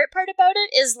favorite part about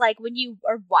it is, like, when you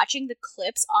are watching the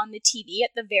clips on the TV at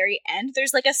the very end,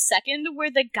 there's, like, a second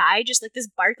where the guy just, like, this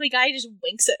Barkley guy just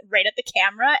winks right at the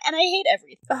camera, and I hate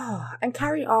everything. Oh, and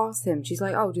Carrie asks him, she's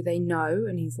like, oh, do they know?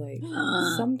 And he's like,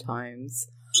 sometimes.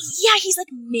 Yeah, he's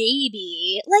like,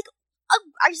 maybe. Like,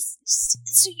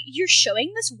 so you're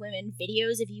showing this women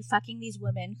videos of you fucking these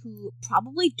women who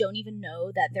probably don't even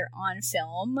know that they're on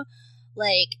film.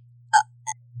 Like,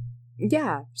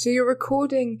 yeah, so you're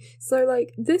recording. So,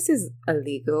 like, this is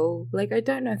illegal. Like, I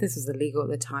don't know if this was illegal at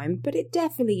the time, but it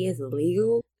definitely is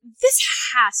illegal. This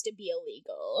has to be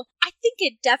illegal. I think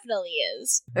it definitely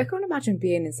is. I can't imagine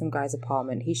being in some guy's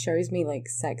apartment. He shows me, like,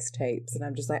 sex tapes, and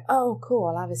I'm just like, oh, cool,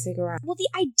 I'll have a cigarette. Well, the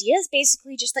idea is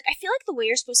basically just, like, I feel like the way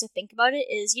you're supposed to think about it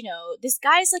is, you know, this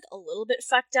guy's, like, a little bit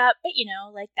fucked up, but, you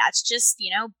know, like, that's just,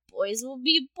 you know, boys will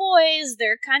be boys.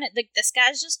 They're kind of, like, this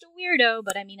guy's just a weirdo,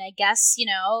 but, I mean, I guess, you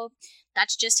know,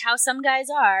 that's just how some guys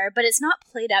are. But it's not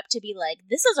played up to be like,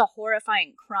 this is a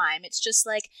horrifying crime. It's just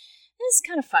like, this is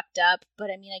kind of fucked up, but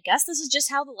I mean, I guess this is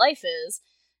just how the life is.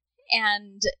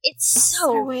 And it's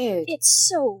so weird. It's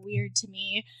so weird to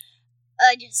me.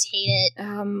 I just hate it.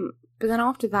 But then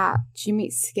after that, she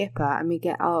meets Skipper, and we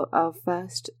get our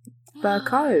first fur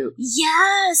coat.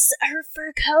 Yes, her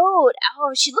fur coat.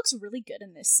 Oh, she looks really good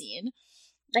in this scene.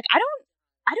 Like, I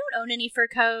don't own any fur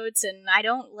coats, and I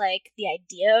don't like the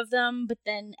idea of them, but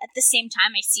then at the same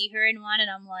time I see her in one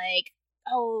and I'm like,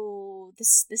 oh,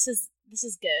 this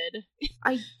is good.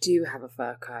 I do have a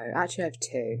fur coat. Actually, I have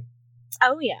two.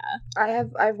 Oh yeah. I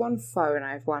have one faux and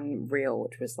I have one real,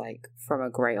 which was like from a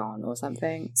Grayon or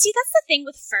something. See, that's the thing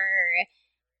with fur.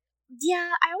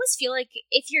 Yeah, I always feel like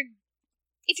if you're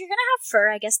gonna have fur,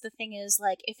 I guess the thing is,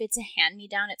 like, if it's a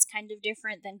hand-me-down, it's kind of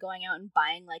different than going out and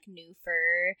buying, like, new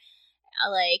fur.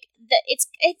 Like,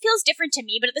 it feels different to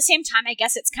me, but at the same time, I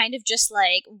guess it's kind of just,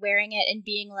 like, wearing it and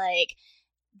being like,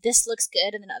 this looks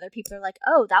good, and then other people are like,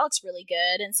 oh, that looks really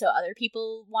good, and so other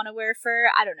people want to wear fur.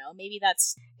 I don't know, maybe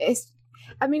that's... It's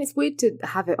weird to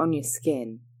have it on your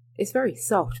skin. It's very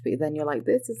soft, but then you're like,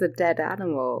 this is a dead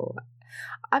animal.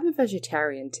 I'm a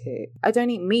vegetarian too. I don't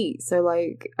eat meat, so,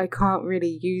 like, I can't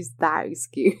really use that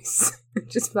excuse.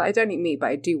 Just, I don't eat meat, but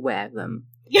I do wear them.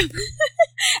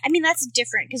 I mean, that's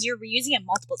different, because you're reusing it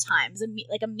multiple times. A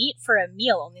meat for a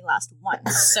meal only lasts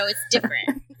once, so it's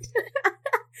different.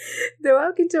 So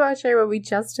welcome to our show where we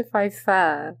justify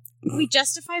fur. We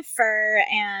justify fur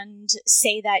and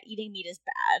say that eating meat is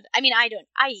bad. I mean, I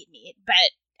eat meat, but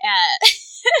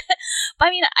but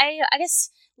I mean, I guess,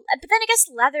 but then I guess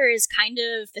leather is kind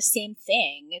of the same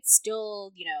thing. It's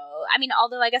still, you know, I mean,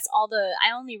 although I guess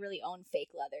I only really own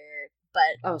fake leather,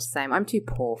 but... Oh, same. I'm too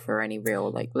poor for any real,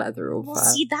 like, leather or fur. Well,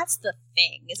 see, that's the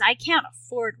thing, is I can't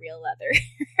afford real leather.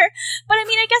 But I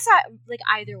mean, I guess,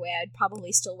 either way, I'd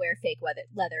probably still wear fake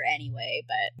leather anyway,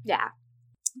 but... Yeah.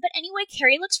 But anyway,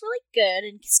 Carrie looks really good,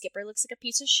 and Skipper looks like a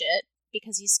piece of shit,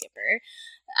 because he's Skipper.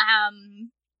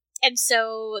 And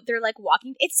so they're, like,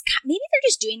 walking... Maybe they're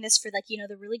just doing this for, like, you know,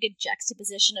 the really good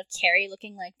juxtaposition of Carrie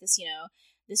looking like this, you know,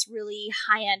 this really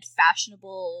high-end,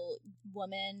 fashionable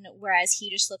woman, whereas he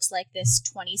just looks like this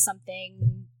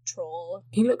 20-something troll.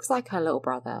 He looks like her little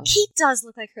brother. He does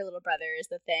look like her little brother, is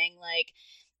the thing. Like,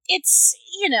 it's,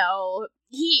 you know,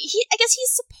 I guess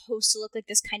he's supposed to look like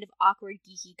this kind of awkward,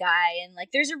 geeky guy, and, like,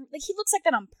 he looks like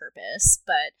that on purpose,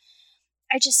 but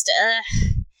I just,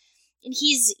 and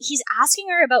he's asking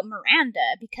her about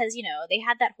Miranda, because, you know, they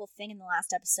had that whole thing in the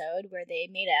last episode where they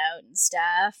made out and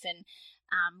stuff, and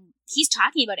he's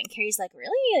talking about it, and Carrie's like,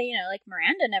 really? You know, like,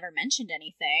 Miranda never mentioned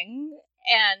anything.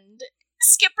 And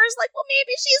Skipper's like, well,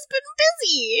 maybe she's been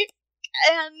busy.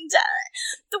 And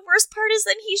the worst part is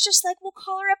then he's just like, we'll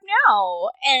call her up now.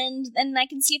 And then I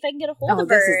can see if I can get a hold of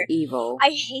her. This is evil. I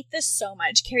hate this so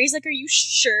much. Carrie's like, are you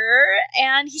sure?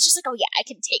 And he's just like, oh, yeah, I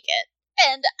can take it.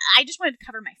 And I just wanted to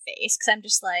cover my face, because I'm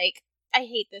just like, I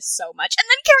hate this so much. And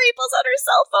then Carrie pulls out her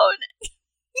cell phone.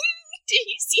 Did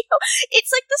you see how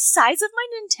it's like the size of my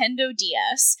Nintendo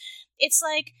DS? It's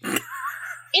like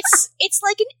it's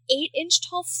like an 8-inch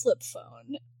tall flip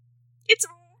phone. It's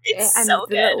and so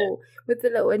good. With the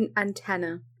little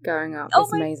antenna going up. Oh,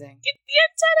 it's amazing. The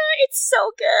antenna, it's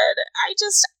so good.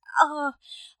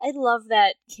 I love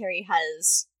that Carrie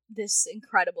has this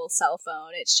incredible cell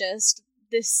phone. It's just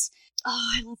this.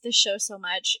 Oh, I love this show so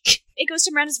much. It goes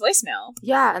to Miranda's voicemail.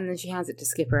 Yeah, and then she hands it to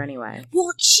Skipper anyway.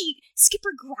 Well,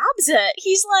 Skipper grabs it.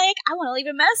 He's like, I want to leave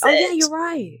a message. Oh, yeah, you're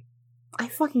right. I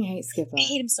fucking hate Skipper. I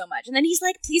hate him so much. And then he's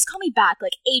like, please call me back,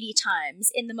 like 80 times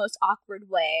in the most awkward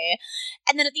way.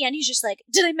 And then at the end, he's just like,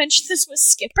 did I mention this was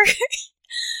Skipper?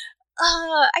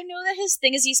 I know that his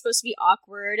thing is he's supposed to be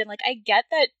awkward, and like I get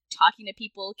that talking to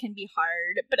people can be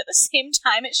hard, but at the same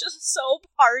time, it's just so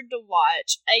hard to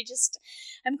watch.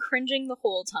 I'm cringing the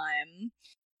whole time.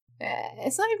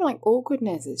 It's not even like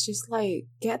awkwardness, it's just like,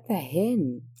 get the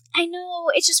hint. I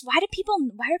know, it's just, why are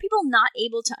people not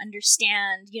able to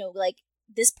understand, like,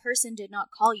 this person did not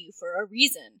call you for a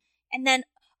reason? And then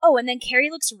Carrie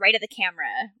looks right at the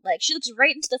camera. Like, she looks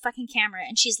right into the fucking camera,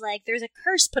 and she's like, there's a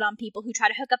curse put on people who try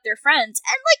to hook up their friends.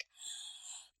 And, like,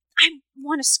 I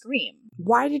want to scream.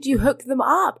 Why did you hook them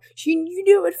up? You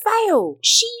knew it would fail.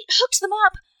 She hooked them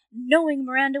up knowing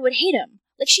Miranda would hate him.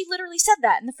 Like, she literally said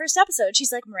that in the first episode.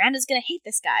 She's like, Miranda's gonna hate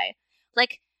this guy.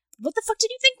 Like, what the fuck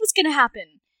did you think was gonna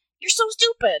happen? You're so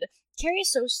stupid. Carrie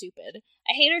is so stupid.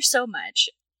 I hate her so much.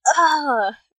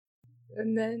 Ugh.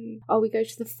 And then, we go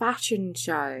to the fashion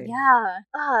show. Yeah.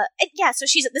 Yeah, so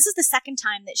this is the second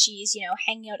time that she's,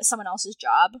 hanging out at someone else's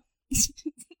job.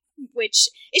 Which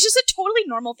is just a totally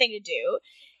normal thing to do.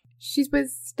 She's with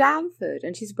Stanford,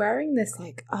 and she's wearing this,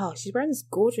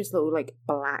 gorgeous little,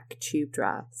 black tube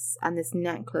dress, and this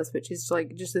necklace, which is,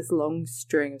 just this long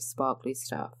string of sparkly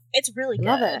stuff. It's really good.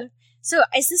 Love it. So,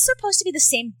 is this supposed to be the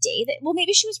same day that... Well,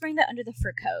 maybe she was wearing that under the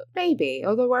fur coat. Maybe,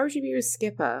 although why would she be with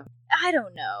Skipper? I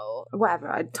don't know.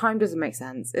 Whatever, time doesn't make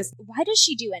sense. Why does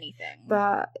she do anything?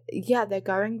 But, yeah, they're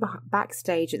going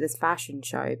backstage at this fashion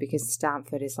show, because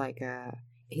Stanford is,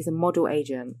 he's a model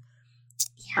agent.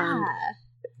 Yeah. And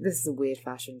this is a weird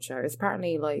fashion show. It's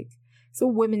apparently, it's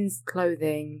all women's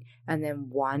clothing and then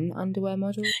one underwear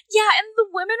model. Yeah, and the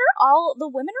women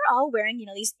are all wearing,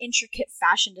 these intricate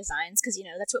fashion designs because,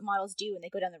 that's what models do when they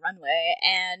go down the runway.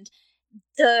 And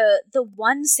the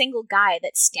one single guy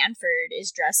that Stanford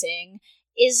is dressing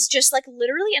is just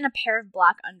literally in a pair of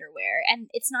black underwear, and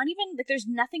it's not even there's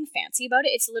nothing fancy about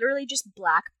it. It's literally just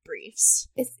black briefs.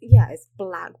 It's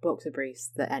black boxer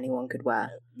briefs that anyone could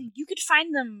wear. You could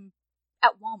find them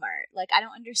at Walmart. I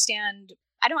don't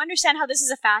understand how this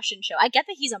is a fashion show. I get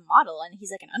that he's a model and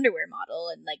he's an underwear model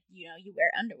and you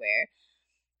wear underwear,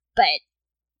 but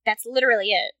that's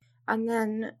literally it. And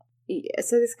then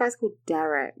so this guy's called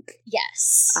Derek.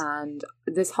 Yes. And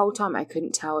this whole time I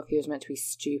couldn't tell if he was meant to be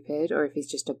stupid or if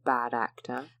he's just a bad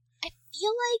actor. I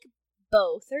feel like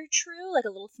both are true. A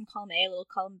little from column A, a little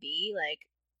column B.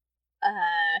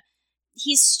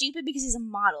 He's stupid because he's a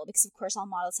model, because of course all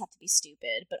models have to be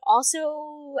stupid. But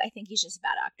also, I think he's just a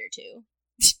bad actor too.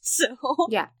 So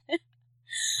yeah,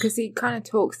 because he kind of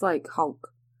talks like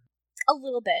Hulk. A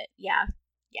little bit, yeah.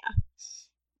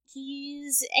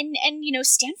 He's and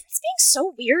Stanford's being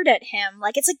so weird at him.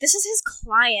 It's this is his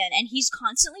client, and he's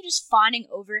constantly just fawning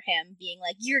over him, being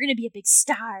like, "You're gonna be a big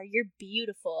star. You're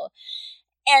beautiful,"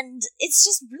 and it's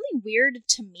just really weird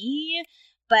to me.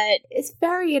 But it's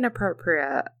very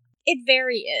inappropriate. It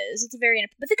very is. It's very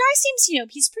but the guy seems,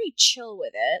 he's pretty chill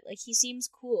with it. He seems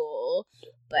cool,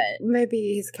 but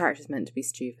maybe his character's meant to be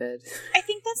stupid. I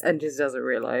think that's and just doesn't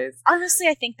realize. Honestly,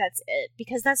 I think that's it,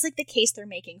 because that's the case they're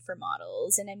making for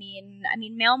models. And I mean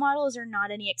male models are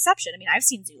not any exception. I've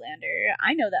seen Zoolander.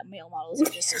 I know that male models are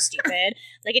just so stupid.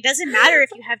 It doesn't matter if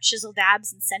you have chiseled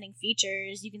abs and sending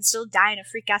features, you can still die in a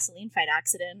freak gasoline fight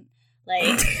accident.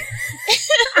 That's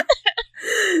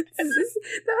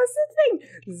the thing.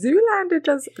 Zoolander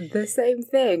does the same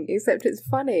thing, except it's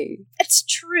funny. It's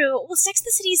true. Well, Sex and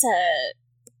the City's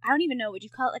I don't even know, would you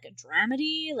call it a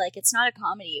dramedy? It's not a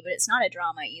comedy, but it's not a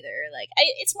drama either.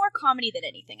 It's more comedy than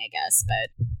anything, I guess, but...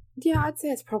 Yeah, I'd say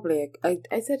it's probably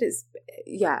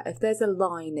if there's a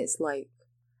line, it's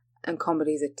and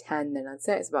comedy's a 10, then I'd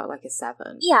say it's about a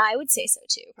 7. Yeah, I would say so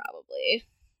too, probably.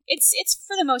 It's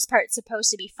for the most part supposed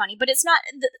to be funny, but it's not.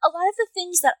 A lot of the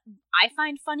things that I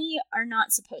find funny are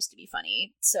not supposed to be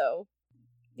funny. So,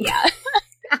 yeah,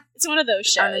 it's one of those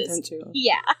shows. Unintentional.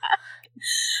 Yeah.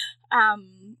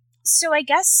 So I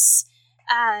guess.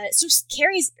 So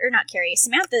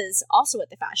Samantha's also at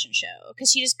the fashion show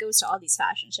because she just goes to all these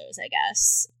fashion shows, I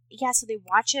guess. Yeah, so they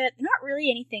watch it. Not really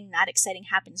anything that exciting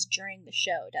happens during the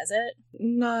show, does it?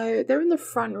 No, they're in the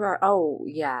front row. Oh,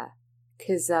 yeah.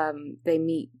 Because they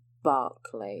meet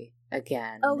Barkley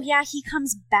again. Oh, yeah, he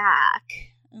comes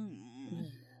back.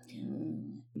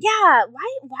 Yeah,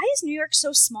 why is New York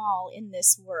so small in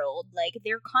this world?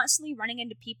 They're constantly running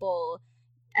into people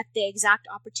at the exact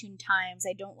opportune times.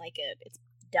 I don't like it. It's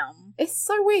dumb. It's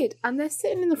so weird. And they're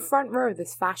sitting in the front row of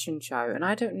this fashion show, and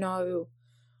I don't know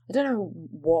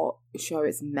what show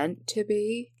it's meant to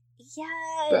be.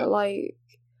 Yeah. But,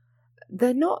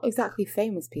 they're not exactly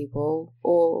famous people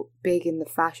or big in the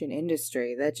fashion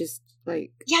industry. They're just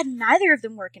like... Yeah, neither of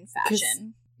them work in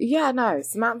fashion. Yeah, no,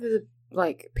 Samantha's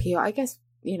like PR. I guess,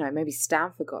 maybe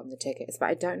Stanford got him the tickets, but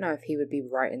I don't know if he would be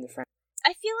right in the front.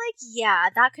 I feel like, yeah,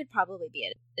 that could probably be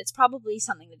it. It's probably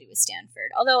something to do with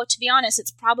Stanford. Although, to be honest,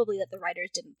 it's probably that the writers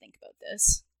didn't think about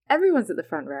this. Everyone's at the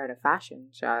front row at a fashion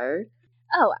show.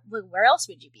 Oh, well, where else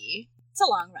would you be? It's a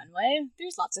long runway.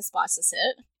 There's lots of spots to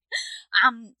sit. So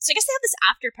I guess they have this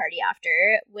after party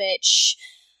after, which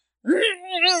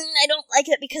I don't like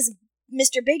it because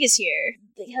Mr. Big is here.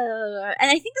 And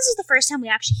I think this is the first time we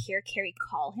actually hear Carrie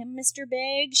call him Mr.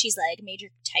 Big. She's like, Major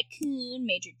Tycoon,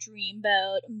 Major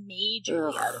Dreamboat,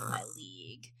 majorly out of my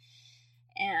league.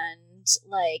 And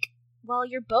like, well,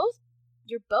 you're both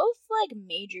like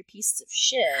major pieces of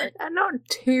shit. And not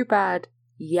too bad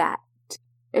yet.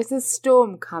 It's a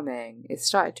storm coming. It's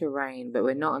started to rain, but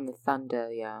we're not in the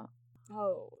thunder yet.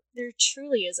 Oh, there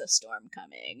truly is a storm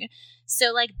coming.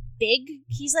 So, like, Big,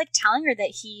 he's, like, telling her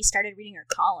that he started reading her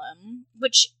column,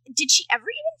 which, did she ever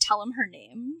even tell him her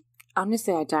name?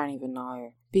 Honestly, I don't even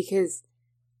know. Because,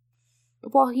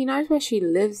 well, he knows where she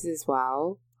lives as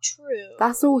well. True.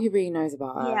 That's all he really knows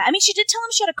about her. Yeah, I mean, she did tell him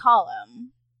she had a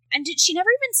column. And she never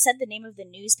even said the name of the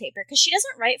newspaper, because she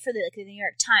doesn't write for the New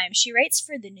York Times. She writes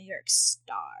for the New York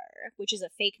Star, which is a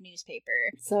fake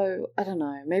newspaper. So, I don't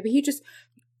know. Maybe he just...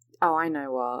 Oh, I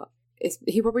know what.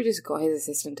 He probably just got his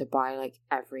assistant to buy, like,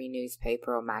 every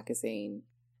newspaper or magazine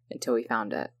until he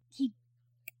found it.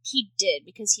 He did,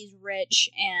 because he's rich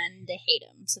and they hate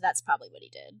him, so that's probably what he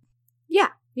did.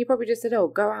 Yeah, he probably just said, oh,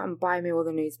 go out and buy me all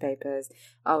the newspapers.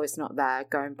 Oh, it's not there.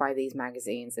 Go and buy these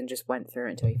magazines, and just went through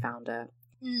it until he found it.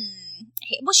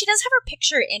 Well, she does have her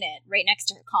picture in it right next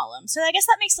to her column, so I guess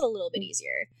that makes it a little bit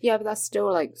easier. Yeah, but that's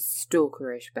still, like,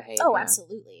 stalkerish behavior. Oh,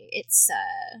 absolutely. It's,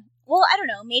 well, I don't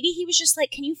know. Maybe he was just like,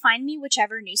 can you find me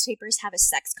whichever newspapers have a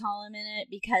sex column in it?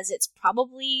 Because it's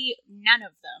probably none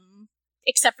of them,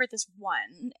 except for this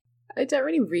one. I don't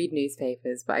really read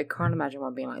newspapers, but I can't imagine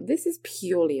one being like, this is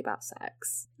purely about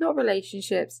sex. Not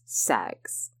relationships,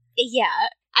 sex. Yeah.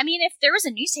 I mean, if there was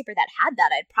a newspaper that had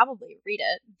that, I'd probably read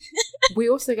it. We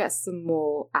also get some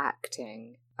more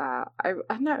acting. I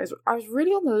don't know, I was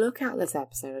really on the lookout this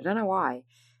episode. I don't know why.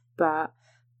 But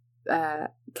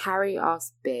Carrie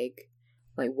asked Big,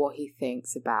 like, what he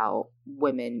thinks about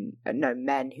men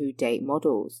who date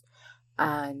models.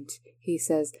 And he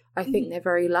says, I think they're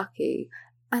very lucky.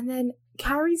 And then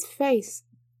Carrie's face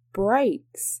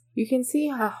breaks. You can see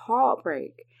her heart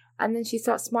break. And then she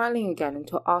starts smiling again and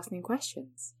asking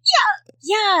questions.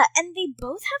 Yeah, and they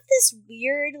both have this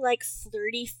weird, like,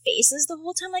 flirty faces the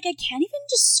whole time. Like, I can't even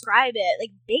describe it.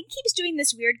 Like, Big keeps doing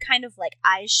this weird kind of, like,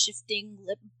 eye-shifting,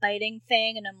 lip-biting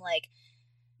thing, and I'm like,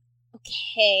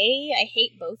 okay, I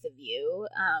hate both of you.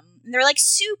 And they're, like,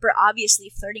 super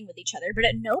obviously flirting with each other, but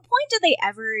at no point do they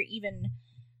ever even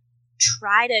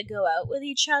try to go out with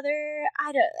each other.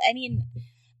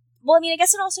 I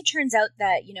guess it also turns out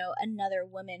that, another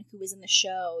woman who was in the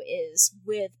show is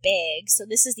with Big. So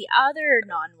this is the other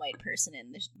non-white person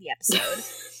in the episode.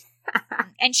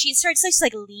 And she starts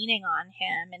like leaning on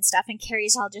him and stuff. And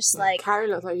Carrie's all just like... Carrie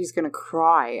looks like she's going to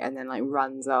cry and then like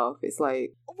runs off. It's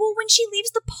like... Well, when she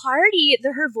leaves the party,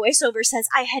 her voiceover says,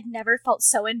 I had never felt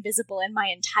so invisible in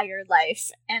my entire life.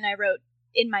 And I wrote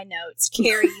in my notes,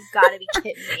 Carrie, you've got to be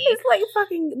kidding me. It's like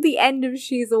fucking the end of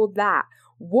She's All That.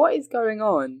 What is going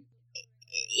on?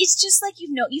 It's just like,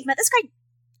 you've met this guy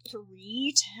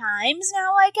 3 times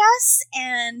now, I guess,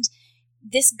 and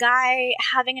this guy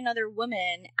having another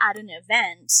woman at an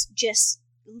event just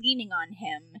leaning on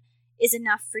him is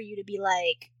enough for you to be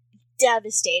like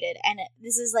devastated, and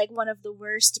this is like one of the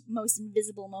worst, most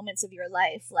invisible moments of your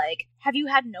life. Like, have you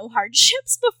had no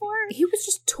hardships before? He was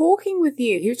just talking with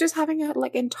you. He was just having a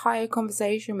like entire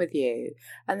conversation with you,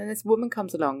 and then this woman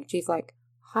comes along and she's like,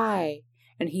 hi,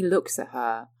 and he looks at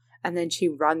her. And then she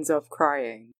runs off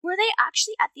crying. Were they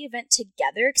actually at the event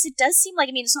together? Because it does seem like,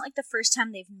 it's not like the first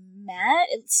time they've met.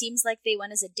 It seems like they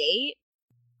went as a date.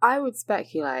 I would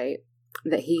speculate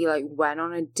that he, like, went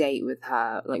on a date with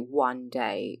her, like, one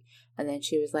day. And then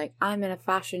she was like, I'm in a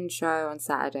fashion show on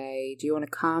Saturday. Do you want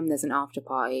to come? There's an after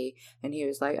party. And he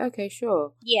was like, okay,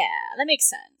 sure. Yeah, that makes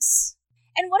sense.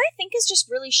 And what I think is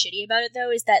just really shitty about it, though,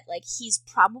 is that, like, he's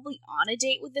probably on a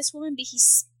date with this woman, but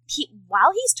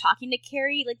while he's talking to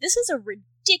Carrie, like, this is a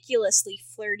ridiculously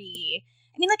flirty...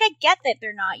 I get that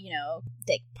they're not,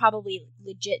 they probably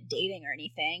legit dating or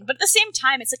anything, but at the same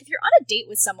time, it's like, if you're on a date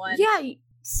with someone,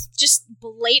 just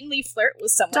blatantly flirt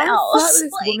with someone else. Don't flirt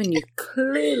with this woman you've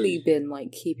clearly been,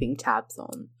 like, keeping tabs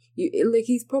on.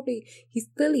 He's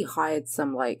clearly hired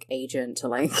some, like, agent to,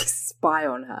 like, spy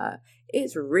on her.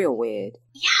 It's real weird.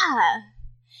 Yeah.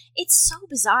 It's so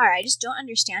bizarre. I just don't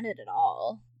understand it at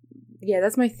all. Yeah,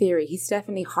 that's my theory. He's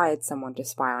definitely hired someone to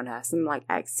spy on her. Some, like,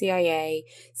 ex-CIA,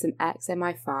 some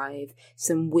ex-MI5,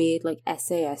 some weird, like,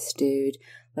 SAS dude,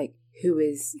 like, who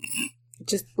is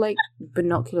just, like,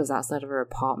 binoculars outside of her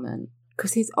apartment.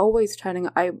 Because he's always turning...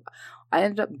 I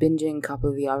ended up binging a couple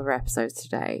of the other episodes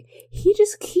today. He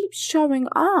just keeps showing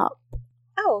up.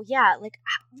 Oh, yeah, like,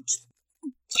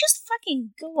 just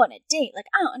fucking go on a date. Like,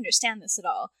 I don't understand this at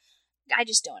all. I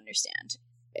just don't understand.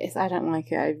 I don't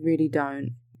like it. I really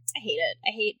don't. I hate it.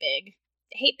 I hate Big.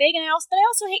 And I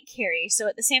also hate Carrie. So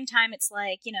at the same time, it's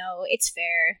like, you know, it's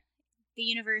fair. The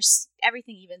universe,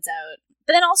 everything evens out.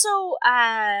 But then also,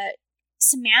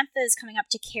 Samantha is coming up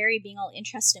to Carrie being all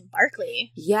interested in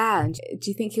Barkley. Yeah, do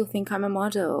you think he'll think I'm a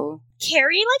model?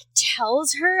 Carrie, like,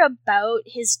 tells her about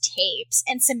his tapes,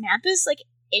 and Samantha's, like,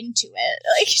 into it.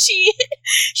 Like,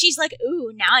 she's like,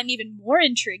 ooh, now I'm even more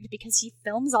intrigued because he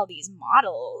films all these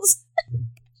models.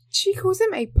 She calls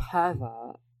him a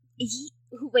pervert.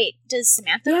 Wait, does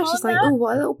Samantha call she's him like, that? oh,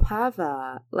 what a little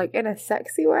pervert. Like, in a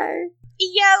sexy way?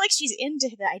 Yeah, like, she's into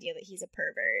the idea that he's a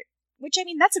pervert. Which, I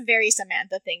mean, that's a very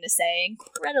Samantha thing to say.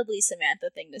 Incredibly Samantha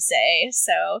thing to say.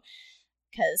 So,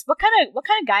 because what kind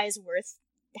of guy is worth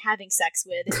having sex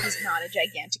with if he's not a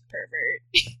gigantic pervert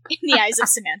in the eyes of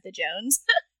Samantha Jones?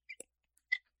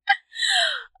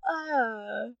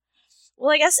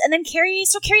 Well, I guess, and then Carrie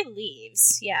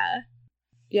leaves, yeah.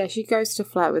 Yeah, she goes to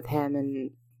flirt with him and,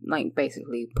 like,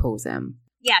 basically pulls him.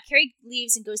 Yeah, Carrie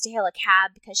leaves and goes to hail a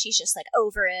cab because she's just, like,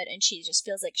 over it and she just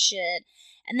feels like shit.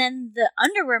 And then the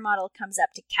underwear model comes up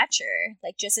to catch her,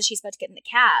 like, just as she's about to get in the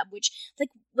cab, which, like,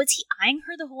 was he eyeing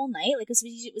her the whole night? Like, was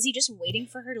he just waiting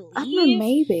for her to leave? I don't know,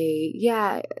 maybe.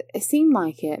 Yeah, it seemed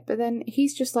like it. But then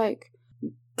he's just like,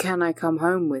 can I come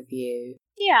home with you?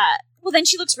 Yeah. Well, then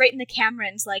she looks right in the camera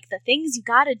and's like, the things you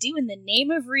gotta do in the name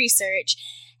of research.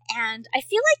 And I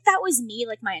feel like that was me,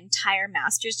 like, my entire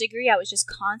master's degree. I was just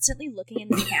constantly looking in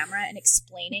the camera and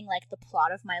explaining, like, the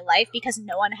plot of my life because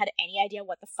no one had any idea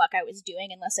what the fuck I was doing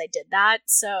unless I did that.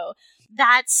 So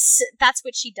that's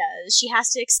what she does. She has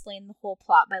to explain the whole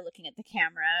plot by looking at the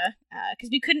camera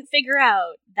because we couldn't figure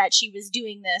out that she was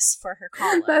doing this for her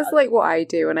college. That's, like, what I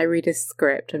do when I read a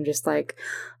script. I'm just like,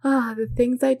 the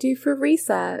things I do for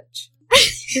research.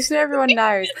 Just so everyone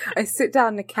knows, I sit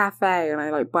down in a cafe and I,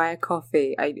 like, buy a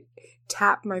coffee. I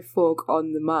tap my fork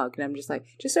on the mug and I'm just like,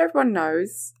 just so everyone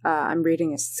knows, I'm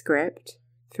reading a script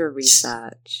for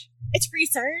research. It's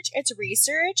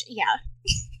research, yeah.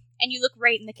 And you look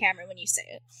right in the camera when you say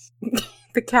it.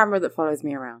 The camera that follows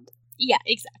me around. Yeah,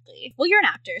 exactly. Well, you're an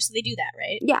actor, so they do that,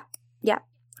 right? Yeah.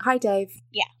 Hi, Dave.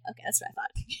 Yeah, okay, that's what I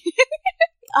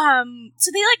thought.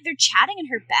 So they're chatting in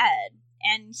her bed.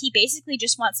 And he basically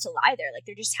just wants to lie there. Like,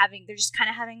 they're just kind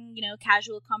of having, you know,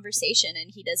 casual conversation,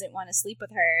 and he doesn't want to sleep with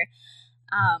her.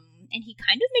 And he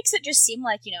kind of makes it just seem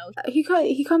like, you know...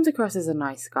 He comes across as a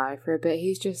nice guy for a bit.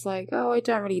 He's just like, oh, I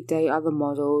don't really date other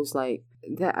models. Like,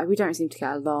 we don't seem to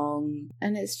get along.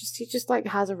 And it's just, he just, like,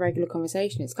 has a regular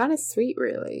conversation. It's kind of sweet,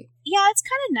 really. Yeah, it's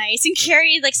kind of nice. And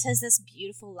Carrie, like, says this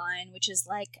beautiful line, which is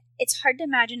like, it's hard to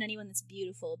imagine anyone that's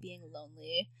beautiful being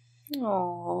lonely.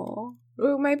 Aww.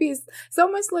 Well, maybe it's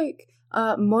almost like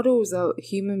models are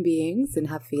human beings and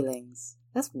have feelings.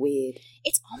 That's weird.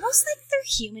 It's almost like they're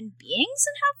human beings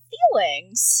and have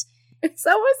feelings. It's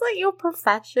almost like your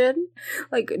profession,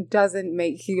 like, doesn't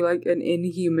make you, like, an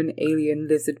inhuman alien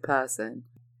lizard person.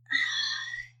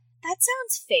 That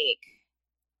sounds fake.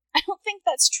 I don't think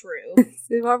that's true.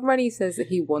 So everybody says that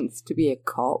he wants to be a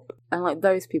cop, and, like,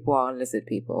 those people are lizard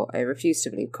people. I refuse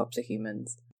to believe cops are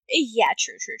humans. Yeah,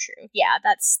 true. Yeah,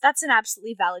 that's an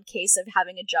absolutely valid case of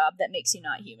having a job that makes you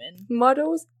not human.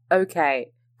 Models?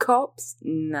 Okay. Cops?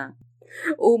 Nah.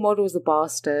 All models are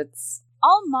bastards.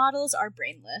 All models are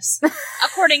brainless,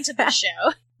 according to this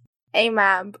show.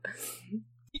 AMAB.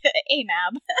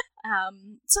 AMAB.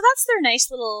 So that's their nice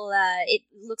little, it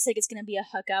looks like it's going to be a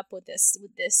hookup with this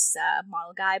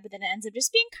model guy, but then it ends up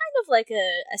just being kind of like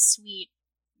a sweet,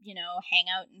 you know,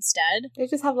 hangout instead. They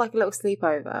just have, like, a little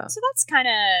sleepover. So that's kind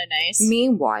of nice.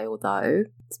 Meanwhile, though,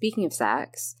 speaking of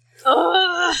sex...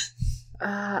 Ugh!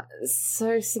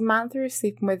 So Samantha is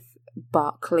sleeping with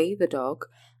Barkley, the dog,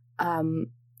 and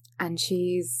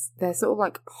they're sort of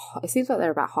like, it seems like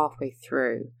they're about halfway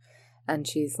through, and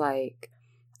she's like,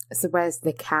 so where's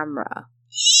the camera?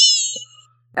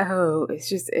 Oh,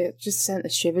 it just sent a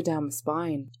shiver down my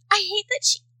spine. I hate that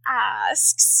she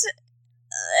asks,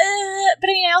 but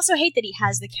I mean, I also hate that he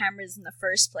has the cameras in the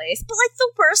first place, but, like,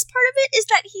 the worst part of it is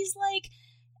that he's like,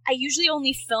 I usually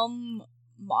only film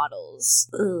models.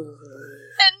 Ugh.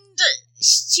 And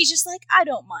she's just like, I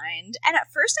don't mind. And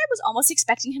at first I was almost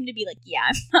expecting him to be like, yeah,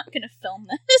 I'm not going to film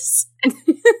this.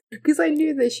 Because I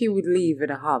knew that she would leave in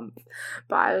a hump.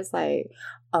 But I was like,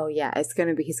 oh yeah, he's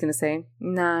going to say,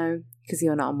 no, because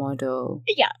you're not a model.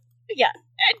 Yeah.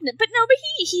 But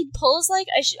he pulls like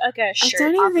a shirt. I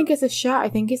don't even think it's a shirt. I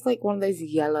think it's like one of those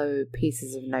yellow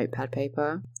pieces of notepad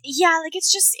paper. Yeah, like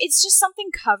it's just something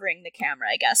covering the camera,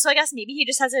 I guess. So I guess maybe he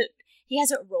just has it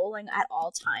rolling at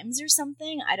all times or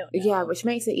something. I don't know. Yeah, which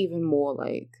makes it even more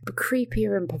like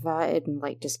creepier and perverted and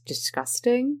like just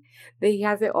disgusting that he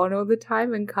has it on all the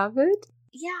time and covered.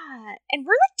 Yeah, and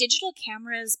were like digital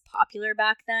cameras popular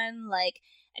back then? Like,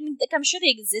 I mean, like I'm sure they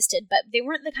existed, but they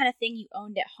weren't the kind of thing you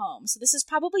owned at home. So this is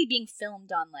probably being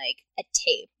filmed on like a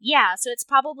tape. Yeah, so it's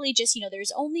probably just,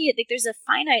 there's a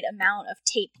finite amount of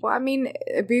tape. Well, I mean,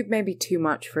 it'd be maybe too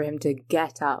much for him to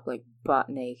get up like butt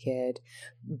naked,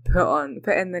 put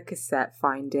in the cassette,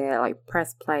 find it, like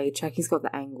press play, check he's got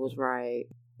the angles right.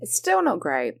 It's still not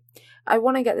great. I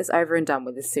want to get this over and done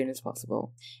with as soon as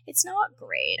possible. It's not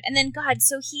great. And then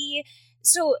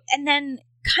and then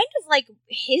kind of like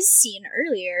his scene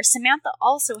earlier, Samantha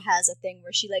also has a thing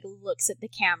where she like looks at the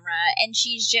camera and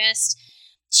she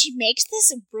makes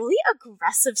this really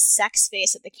aggressive sex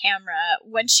face at the camera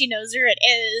when she knows where it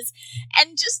is,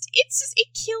 and it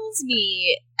kills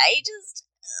me. I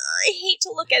hate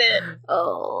to look at it.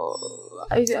 Oh,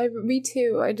 me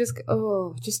too.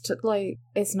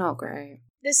 It's not great.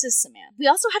 This is Samantha. We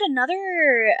also had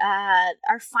another,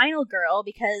 our final girl,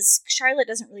 because Charlotte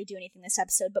doesn't really do anything this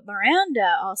episode, but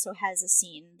Miranda also has a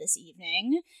scene this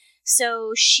evening.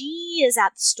 So she is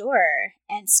at the store,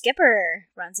 and Skipper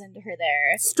runs into her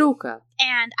there. Stalker.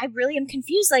 And I really am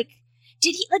confused. Like,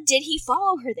 did he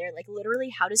follow her there? Like, literally,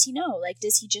 how does he know? Like,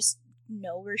 does he just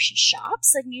know where she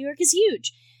shops? Like, New York is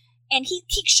huge. And he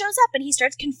shows up, and he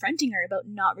starts confronting her about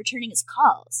not returning his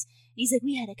calls. And he's like,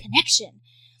 we had a connection.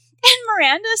 And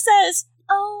Miranda says,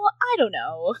 oh, I don't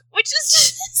know, which is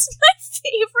just my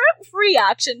favorite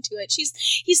reaction to it.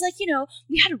 He's like,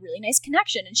 we had a really nice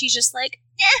connection. And she's just like,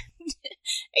 are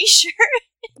you sure?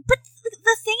 But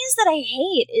the thing is that I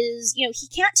hate is, he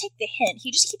can't take the hint.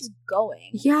 He just keeps going.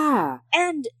 Yeah.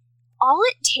 And all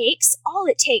it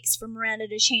takes for Miranda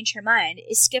to change her mind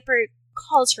is Skipper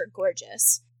calls her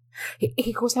gorgeous.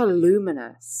 He calls her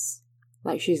luminous.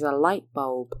 Like she's a light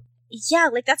bulb. Yeah,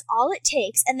 like that's all it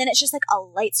takes, and then it's just like a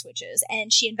light switches,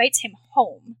 and she invites him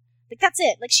home. Like that's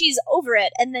it. Like she's over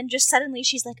it, and then just suddenly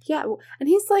she's like, yeah, and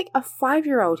he's like a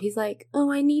 5-year-old. He's like,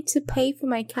 oh, I need to pay for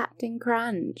my Captain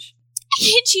Crunch.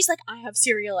 And she's like, I have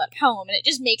cereal at home, and it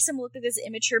just makes him look like this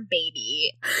immature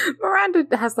baby. Miranda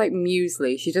has like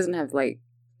muesli. She doesn't have like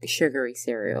sugary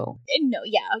cereal. No,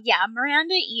 yeah.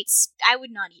 Miranda eats. I would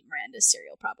not eat Miranda's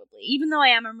cereal probably. Even though I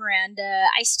am a Miranda,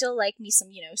 I still like me some,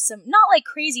 some not like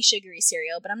crazy sugary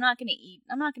cereal, but I'm not gonna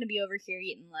be over here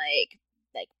eating like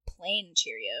plain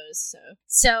Cheerios.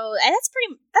 So that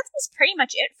was pretty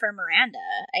much it for Miranda,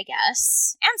 I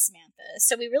guess, and Samantha.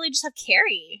 So we really just have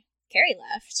Carrie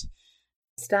left.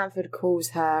 Stanford calls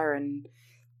her and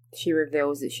she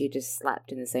reveals that she just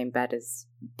slept in the same bed as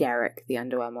Derek, the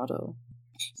underwear model.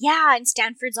 Yeah, and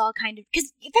Stanford's all kind of...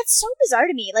 Because that's so bizarre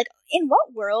to me. Like, in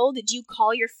what world did you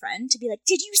call your friend to be like,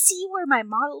 did you see where my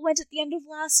model went at the end of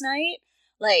last night?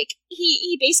 Like,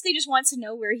 he basically just wants to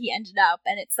know where he ended up,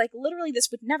 and it's like, literally, this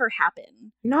would never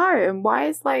happen. No, and why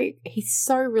is, like, he's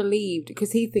so relieved,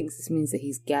 because he thinks this means that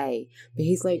he's gay, but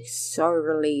he's, like, so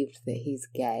relieved that he's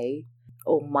gay,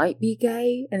 or might be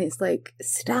gay, and it's like,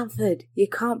 Stanford, you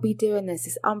can't be doing this,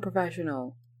 it's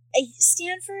unprofessional.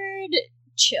 Stanford...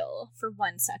 chill for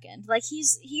 1 second. Like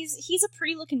he's a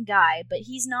pretty looking guy, but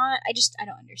he's not. I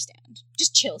don't understand.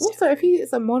 Just chill. Also, if he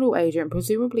is a model agent,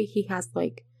 presumably he has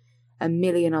like 1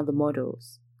 million other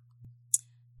models.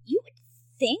 You would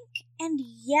think, and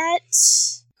yet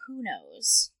who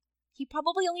knows? He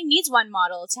probably only needs one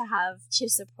model to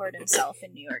support himself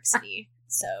in New York City.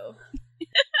 So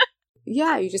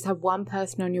yeah, you just have one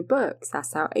person on your books.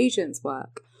 That's how agents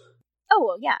work. Oh,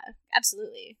 well, yeah,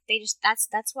 absolutely.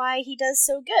 That's why he does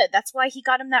so good. That's why he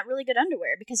got him that really good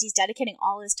underwear, because he's dedicating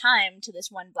all his time to this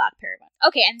one black pair of underwear.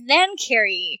 Okay, and then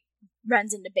Carrie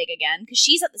runs into Big again, because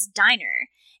she's at this diner,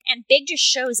 and Big just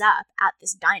shows up at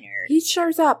this diner. He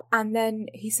shows up, and then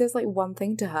he says, like, one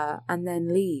thing to her, and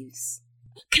then leaves.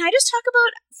 Can I just talk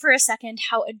about, for a second,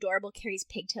 how adorable Carrie's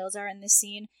pigtails are in this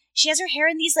scene? She has her hair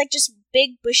in these, like, just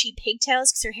big, bushy pigtails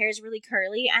because her hair is really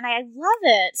curly, and I love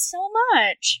it so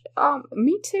much.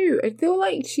 Me too. I feel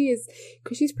like she is,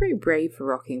 because she's pretty brave for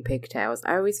rocking pigtails.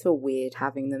 I always feel weird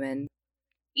having them in.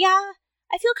 Yeah,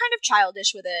 I feel kind of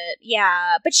childish with it.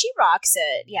 Yeah, but she rocks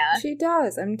it. Yeah. She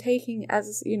does. I'm taking,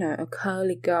 as, you know, a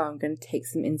curly girl, I'm going to take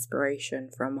some inspiration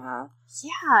from her.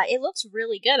 Yeah, it looks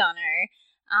really good on her.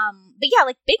 But yeah,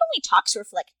 like, Big only talks to her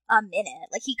for, like, a minute.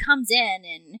 Like, he comes in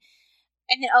and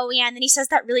then, oh yeah, and then he says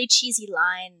that really cheesy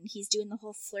line. He's doing the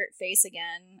whole flirt face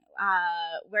again,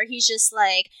 where he's just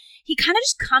like, he kind of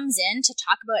just comes in to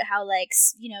talk about how, like,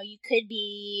 you know, you could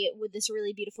be with this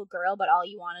really beautiful girl, but all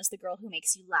you want is the girl who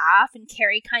makes you laugh. And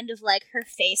Carrie kind of, like, her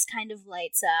face kind of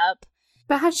lights up.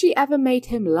 But has she ever made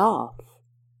him laugh?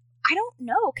 I don't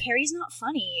know. Carrie's not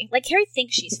funny. Like, Carrie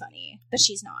thinks she's funny, but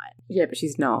she's not. Yeah, but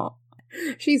she's not.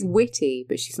 She's witty,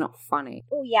 but she's not funny.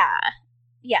 Oh, yeah.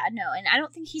 Yeah, no, and I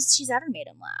don't think she's ever made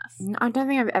him laugh. I don't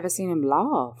think I've ever seen him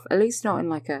laugh. At least not in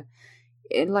like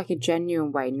a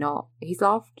genuine way. Not he's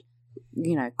laughed,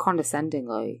 you know,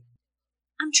 condescendingly.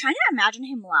 I'm trying to imagine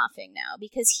him laughing now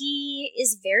because he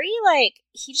is very, like,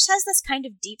 he just has this kind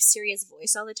of deep, serious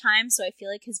voice all the time. So I feel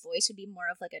like his voice would be more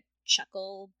of like a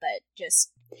chuckle, but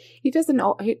just. He doesn't.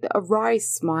 A wry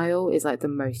smile is like the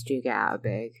most you get out of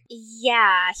Big.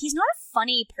 Yeah, he's not a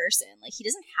funny person. Like, he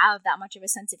doesn't have that much of a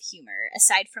sense of humor,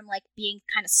 aside from, like, being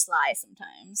kind of sly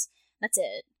sometimes. That's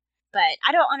it. But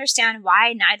I don't understand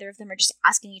why neither of them are just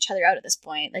asking each other out at this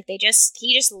point. Like, he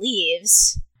just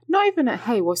leaves. Not even a,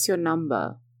 hey, what's your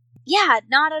number? Yeah,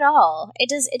 not at all. It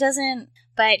doesn't.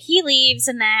 But he leaves,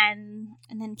 and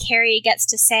then Carrie gets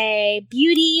to say,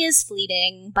 beauty is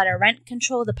fleeting, but a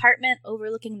rent-controlled apartment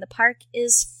overlooking the park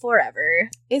is forever.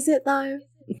 Is it, though?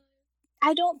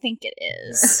 I don't think it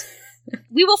is.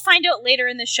 We will find out later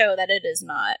in the show that it is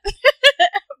not.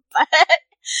 But,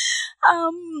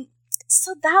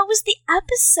 so that was the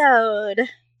episode.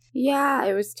 Yeah,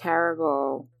 it was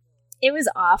terrible. It was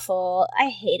awful. I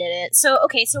hated it. So,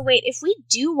 okay, so wait, if we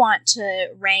do want to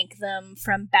rank them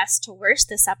from best to worst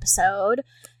this episode,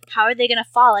 how are they going to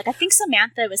fall? Like, I think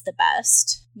Samantha was the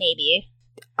best, maybe.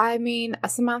 I mean,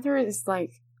 Samantha is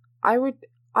like, I would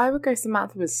go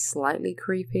Samantha was slightly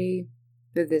creepy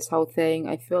with this whole thing.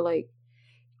 I feel like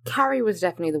Carrie was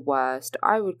definitely the worst.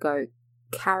 I would go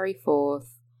Carrie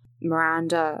fourth,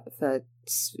 Miranda for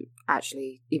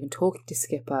actually even talking to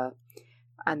Skipper,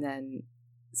 and then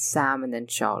Sam, and then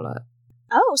Charlotte.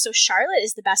 Oh, so Charlotte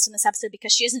is the best in this episode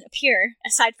because she doesn't appear,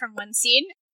 aside from one scene?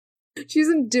 She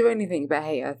doesn't do anything but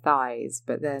hate her thighs,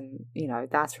 but then, you know,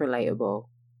 that's relatable.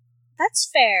 That's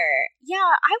fair. Yeah,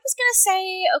 I was gonna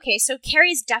say, okay, so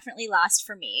Carrie's definitely last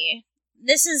for me.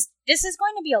 This is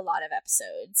going to be a lot of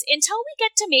episodes until we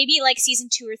get to maybe like season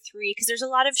 2 or 3, because there's a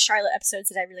lot of Charlotte episodes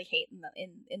that I really hate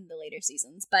in the later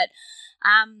seasons. But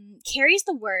Carrie's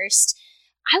the worst.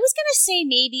 I was gonna say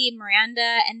maybe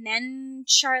Miranda and then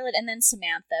Charlotte and then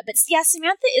Samantha. But yeah,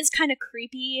 Samantha is kind of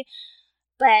creepy,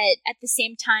 but at the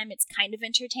same time it's kind of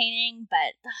entertaining.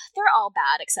 But they're all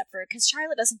bad except for because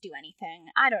Charlotte doesn't do anything.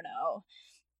 I don't know.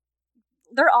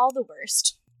 They're all the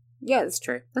worst. Yeah, that's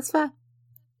true. That's fair.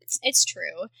 It's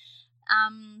true.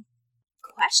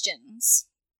 Questions.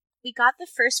 We got the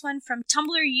first one from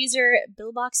Tumblr user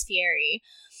Billbox Fieri.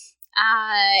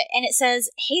 And it says,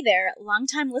 hey there,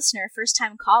 long-time listener,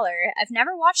 first-time caller. I've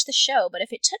never watched the show, but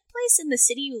if it took place in the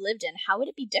city you lived in, how would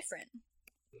it be different?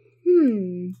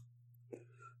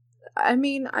 I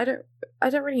mean, I don't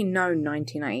really know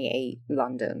 1998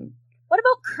 London. What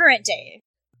about current day?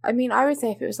 I mean, I would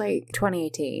say if it was like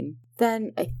 2018,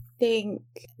 then I think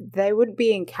they wouldn't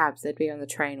be in cabs, they'd be on the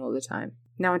train all the time.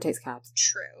 No one takes cabs.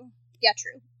 True. Yeah,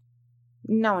 true.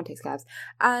 No one takes cabs.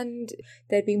 And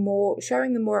they'd be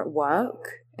showing them more at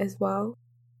work as well,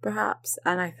 perhaps.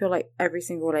 And I feel like every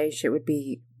single relationship would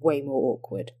be way more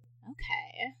awkward.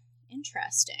 Okay.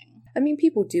 Interesting. I mean,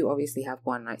 people do obviously have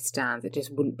one-night stands. It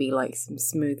just wouldn't be like some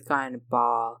smooth guy in a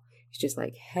bar. It's just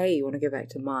like, hey, you want to go back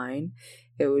to mine?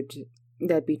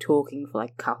 They'd be talking for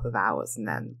like a couple of hours and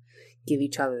then give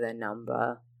each other their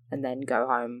number and then go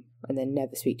home and then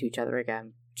never speak to each other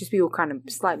again. Just be all kind of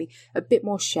a bit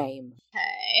more shame.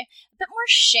 Okay. A bit more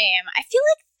shame. I feel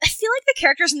like the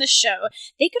characters in this show,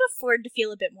 they could afford to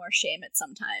feel a bit more shame at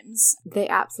sometimes. They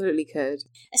absolutely could.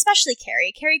 Especially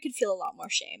Carrie. Carrie could feel a lot more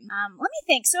shame. Let me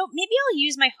think. So maybe I'll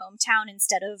use my hometown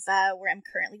instead of where I'm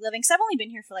currently living, because I've only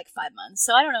been here for like 5 months,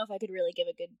 so I don't know if I could really give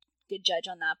a good judge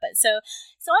on that. But so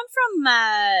I'm from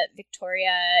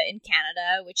Victoria in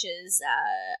Canada, which is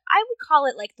I would call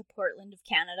it like the Portland of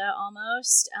Canada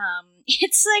almost.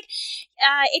 It's like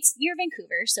it's near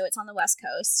Vancouver, so it's on the west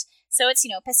coast. So it's,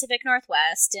 Pacific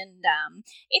Northwest, and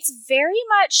it's very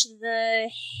much the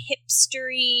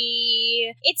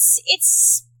hipstery.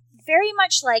 It's very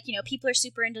much like, people are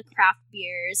super into craft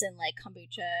beers and like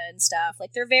kombucha and stuff.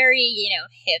 Like they're very,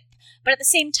 hip. But at the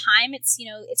same time, it's,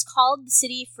 it's called the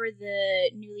city for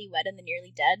the newlywed and the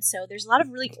nearly dead. So there's a lot of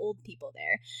really old people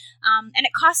there. And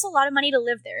it costs a lot of money to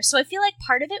live there. So I feel like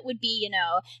part of it would be,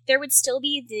 there would still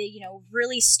be the,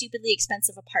 really stupidly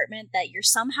expensive apartment that you're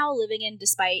somehow living in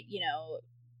despite,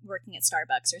 working at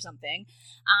Starbucks or something.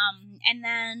 And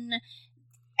then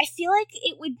I feel like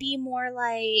it would be more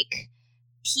like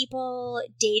people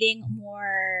dating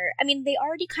more. I mean, they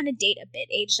already kind of date a bit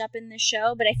aged up in the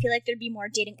show, but I feel like there'd be more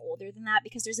dating older than that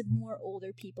because there's more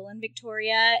older people in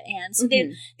Victoria. And so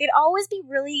they'd always be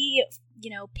really,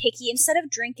 picky. Instead of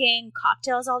drinking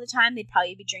cocktails all the time, they'd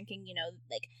probably be drinking,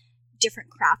 like different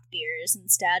craft beers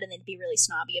instead, and they'd be really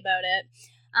snobby about it.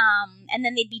 And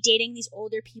then they'd be dating these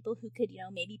older people who could,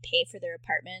 maybe pay for their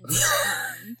apartments.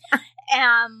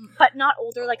 But not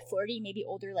older like 40, maybe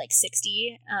older like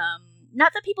 60.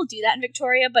 Not that people do that in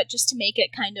Victoria, but just to make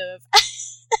it kind of...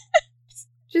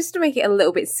 just to make it a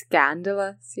little bit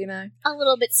scandalous, A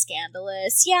little bit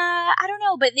scandalous. Yeah, I don't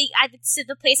know. But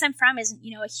the place I'm from isn't,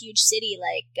 a huge city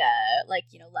like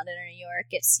London or New York.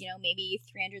 It's, maybe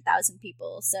 300,000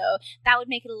 people. So that would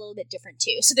make it a little bit different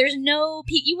too. So there's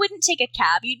you wouldn't take a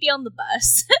cab. You'd be on the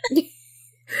bus.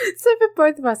 So for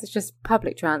both of us, it's just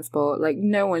public transport. Like,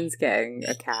 no one's getting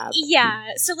a cab. Yeah.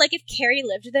 So, like, if Carrie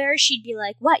lived there, she'd be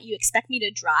like, what, you expect me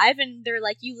to drive? And they're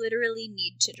like, you literally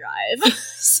need to drive.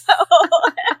 So...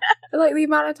 like, the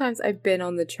amount of times I've been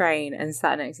on the train and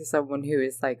sat next to someone who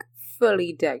is, like,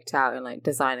 fully decked out in, like,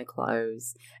 designer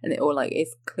clothes. And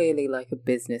it's clearly, like, a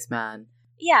businessman.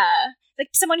 Yeah. Like,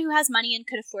 someone who has money and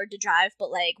could afford to drive, but,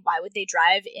 like, why would they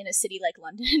drive in a city like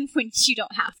London when you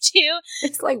don't have to?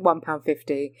 It's like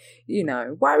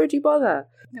 £1.50. Why would you bother?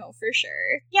 No, for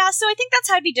sure. Yeah, so I think that's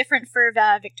how it'd be different for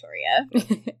Victoria.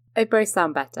 They both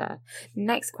sound better.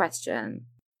 Next question.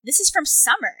 This is from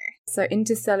Summer. So,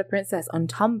 Interstellar Princess on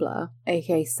Tumblr,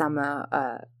 aka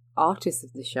Summer, artist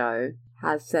of the show,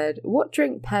 has said, what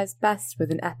drink pairs best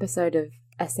with an episode of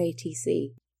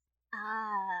SATC?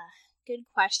 Good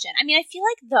question. I mean, I feel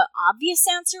like the obvious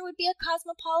answer would be a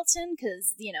Cosmopolitan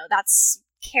because, that's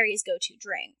Carrie's go-to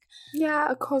drink. Yeah,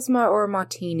 a Cosmo or a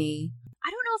martini. I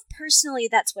don't know if personally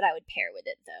that's what I would pair with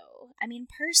it, though. I mean,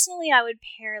 personally, I would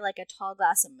pair, like, a tall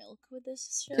glass of milk with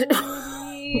this show,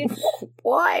 maybe.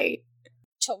 Why?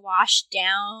 To wash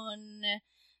down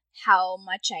how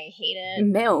much I hate it.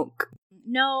 Milk?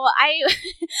 No, I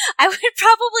would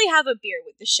probably have a beer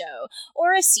with the show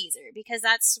or a Caesar because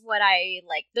that's what I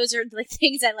like. Those are the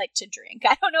things I like to drink.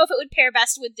 I don't know if it would pair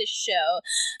best with the show.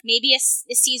 Maybe a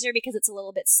Caesar because it's a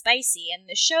little bit spicy and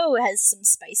the show has some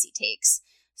spicy takes.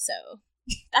 So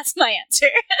that's my answer.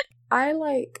 I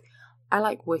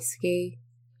like whiskey,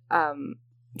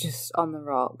 just on the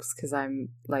rocks because I'm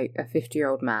like a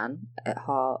 50-year-old man at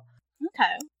heart.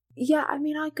 Okay. Yeah, I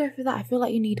mean, I'd go for that. I feel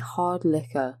like you need hard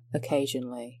liquor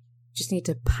occasionally. Just need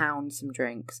to pound some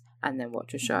drinks and then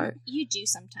watch a show. You do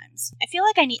sometimes. I feel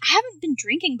like I haven't been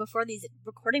drinking before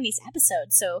recording these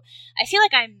episodes, so I feel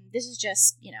like I'm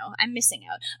missing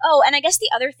out. Oh, and I guess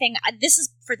the other thing, this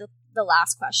is for the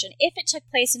last question. If it took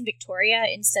place in Victoria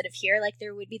instead of here, like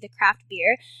there would be the craft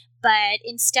beer, but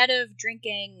instead of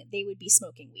drinking, they would be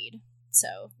smoking weed.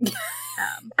 So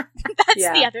that's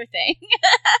the other thing.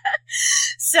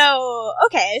 So,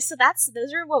 okay, so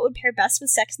those are what would pair best with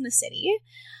Sex and the City.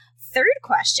 Third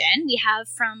question we have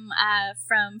from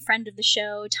friend of the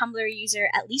show, Tumblr user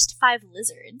At Least 5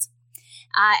 Lizards.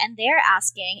 And they're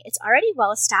asking, it's already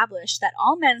well established that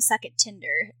all men suck at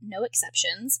Tinder, no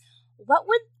exceptions. What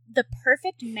would the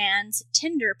perfect man's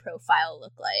Tinder profile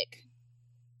look like?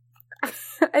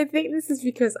 I think this is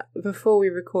because before we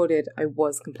recorded, I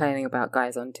was complaining about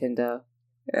guys on Tinder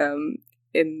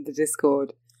in the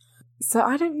Discord. So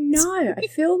I don't know. I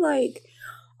feel like...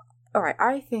 Alright,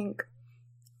 I think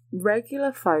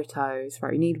regular photos,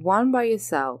 right? You need one by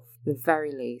yourself, the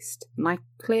very least. My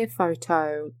clear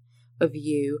photo of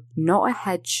you, not a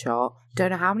headshot. Don't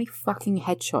know how many fucking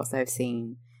headshots I've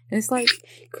seen. And it's like,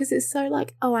 because it's so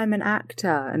like, oh, I'm an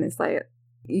actor. And it's like,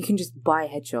 you can just buy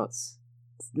headshots.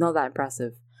 It's not that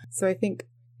impressive. So I think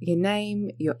your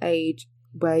name, your age,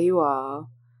 where you are,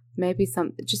 maybe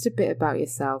just a bit about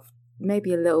yourself,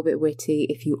 maybe a little bit witty.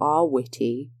 If you are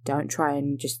witty, don't try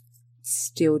and just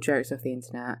steal jokes off the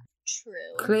internet. True.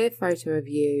 Clear photo of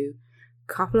you,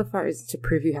 couple of photos to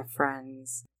prove you have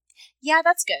friends. Yeah,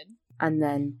 that's good. And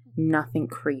then nothing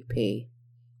creepy.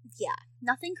 Yeah,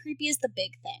 nothing creepy is the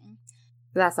big thing.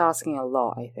 That's asking a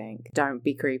lot, I think. Don't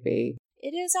be creepy.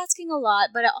 It is asking a lot,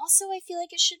 but also I feel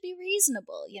like it should be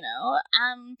reasonable, you know?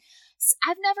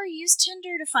 I've never used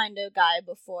Tinder to find a guy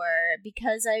before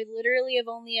because I literally have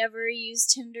only ever used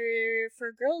Tinder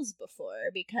for girls before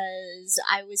because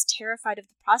I was terrified of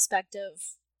the prospect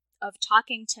of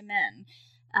talking to men.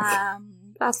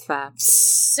 That's fair.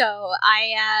 So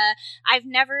I've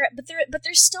never, but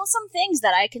there's still some things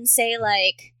that I can say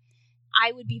like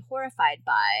I would be horrified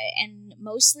by, and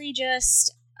mostly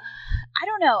just I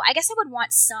don't know. I guess I would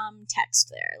want some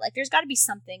text there. Like there's got to be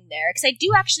something there because I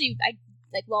do actually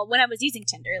well, when I was using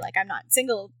Tinder, like I'm not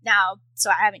single now, so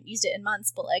I haven't used it in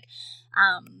months, but like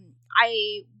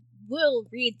I will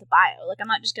read the bio. Like I'm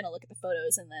not just gonna look at the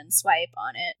photos and then swipe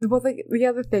on it. Well, the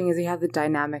other thing is you have the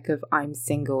dynamic of I'm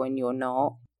single and you're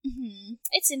not. Mm-hmm.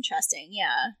 It's interesting,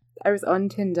 yeah. I was on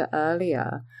Tinder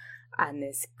earlier, and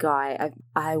this guy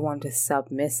I want a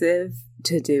submissive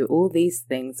to do all these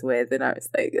things with, and I was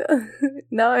like,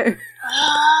 no.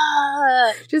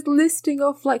 Just listing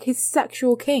off like his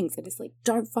sexual kinks, and it's like,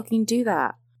 don't fucking do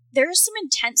that. There's some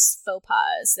intense faux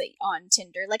pas on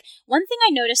Tinder. Like one thing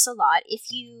I notice a lot, if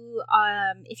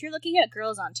you're looking at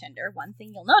girls on Tinder, one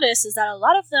thing you'll notice is that a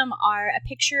lot of them are a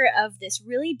picture of this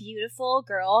really beautiful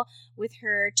girl with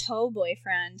her toe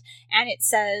boyfriend, and it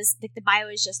says like the bio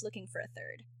is just looking for a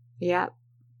third. Yeah.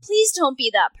 Please don't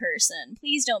be that person.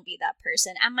 Please don't be that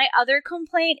person. And my other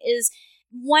complaint is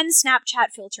one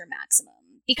Snapchat filter maximum.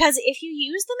 Because if you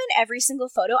use them in every single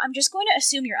photo, I'm just going to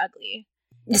assume you're ugly.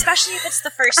 Especially if it's the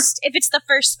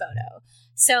first photo.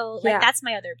 So like that's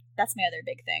my other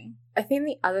big thing. I think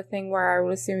the other thing where I will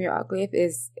assume you're ugly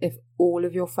is if all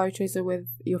of your photos are with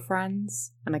your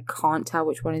friends and I can't tell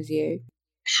which one is you.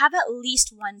 Have at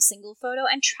least one single photo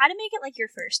and try to make it like your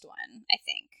first one, I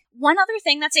think. One other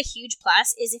thing that's a huge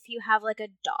plus is if you have like a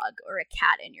dog or a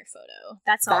cat in your photo.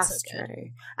 That's also good. True.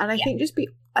 And I think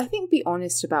be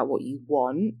honest about what you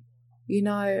want, you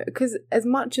know, because as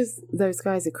much as those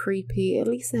guys are creepy, at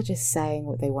least they're just saying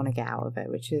what they want to get out of it,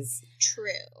 which is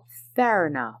true. Fair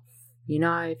enough. You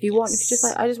know, if you're just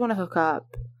like, I just want to hook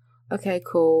up, okay,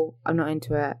 cool, I'm not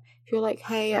into it. If you're like,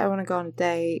 hey, I want to go on a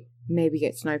date, maybe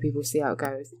get to know people, see how it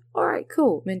goes. All right,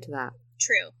 cool, I'm into that.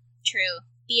 True.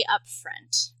 Be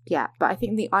upfront. Yeah, but I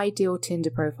think the ideal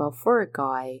Tinder profile for a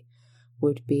guy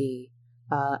would be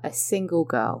a single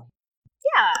girl.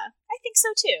 Yeah, I think so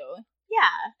too.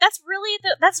 Yeah, that's really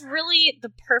the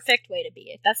perfect way to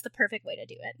be it. That's the perfect way to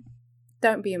do it.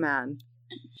 Don't be a man.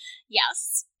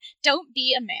 Yes, don't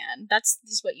be a man. That's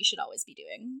just what you should always be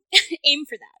doing. Aim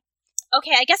for that.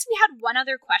 Okay, I guess we had one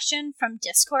other question from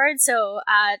Discord. So,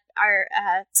 our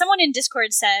someone in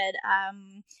Discord said,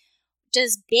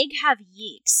 does Big have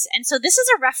yeeks? And so this is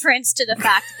a reference to the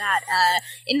fact that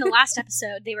in the last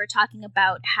episode they were talking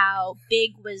about how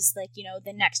Big was like, you know,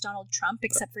 the next Donald Trump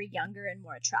except for younger and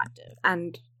more attractive.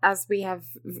 And as we have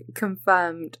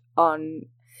confirmed on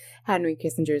Henry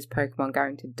Kissinger's Pokemon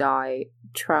Going to Die,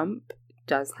 Trump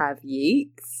does have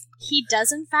yeeks. He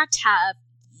does in fact have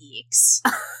yeeks.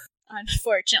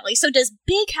 Unfortunately. So does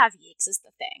Big have yeeks is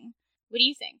the thing. What do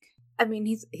you think? I mean,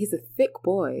 he's a thick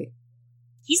boy.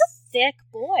 He's a thick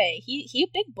boy. He a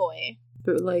big boy.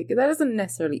 But, like, that doesn't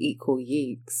necessarily equal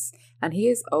yeeks. And he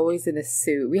is always in a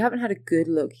suit. We haven't had a good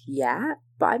look yet.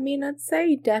 But, I mean, I'd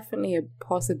say definitely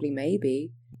possibly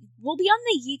maybe. We'll be on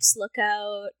the yeeks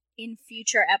lookout in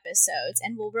future episodes.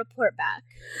 And we'll report back.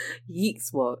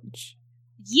 Yeeks Watch.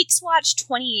 Yeeks Watch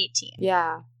 2018.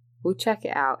 Yeah. We'll check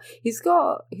it out. He's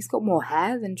got more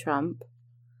hair than Trump.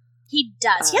 He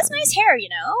does. He has nice hair, you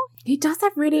know? He does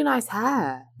have really nice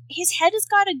hair. His head has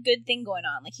got a good thing going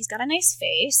on. Like, he's got a nice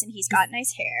face, and he's got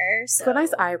nice hair. So. He's got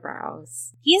nice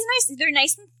eyebrows. He is nice. They're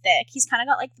nice and thick. He's kind of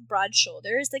got, like, the broad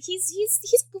shoulders. Like, he's a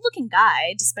good-looking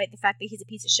guy, despite the fact that he's a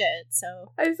piece of shit,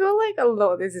 so. I feel like a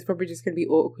lot of this is probably just going to be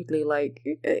awkwardly, like,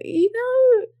 you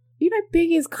know,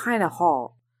 Big is kind of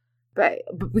hot. But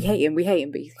we hate him,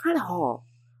 but he's kind of hot.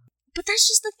 But that's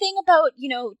just the thing about, you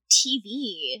know,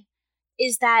 TV.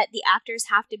 Is that the actors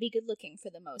have to be good looking for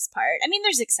the most part. I mean,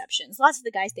 there's exceptions. Lots of the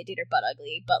guys they date are butt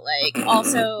ugly, but like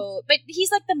also, but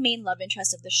he's like the main love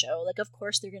interest of the show. Like, of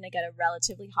course, they're going to get a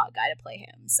relatively hot guy to play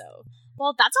him. So,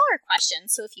 well, that's all our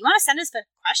questions. So if you want to send us a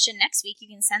question next week, you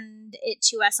can send it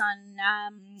to us on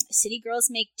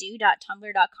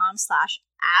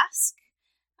citygirlsmakedo.tumblr.com/ask.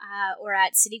 Or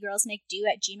at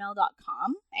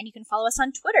citygirlsmakedo@gmail.com. And you can follow us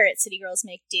on Twitter at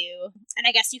citygirlsmakedo. And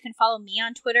I guess you can follow me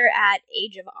on Twitter at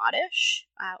ageofoddish,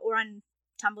 or on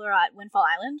Tumblr at Windfall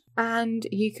Island. And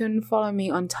you can follow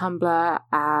me on Tumblr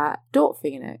at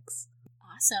DortPhoenix.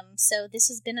 Awesome. So this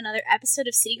has been another episode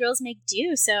of City Girls Make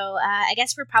Do. So I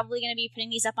guess we're probably going to be putting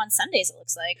these up on Sundays, it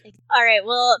looks like. All right.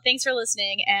 Well, thanks for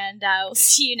listening, and we'll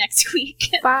see you next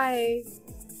week. Bye.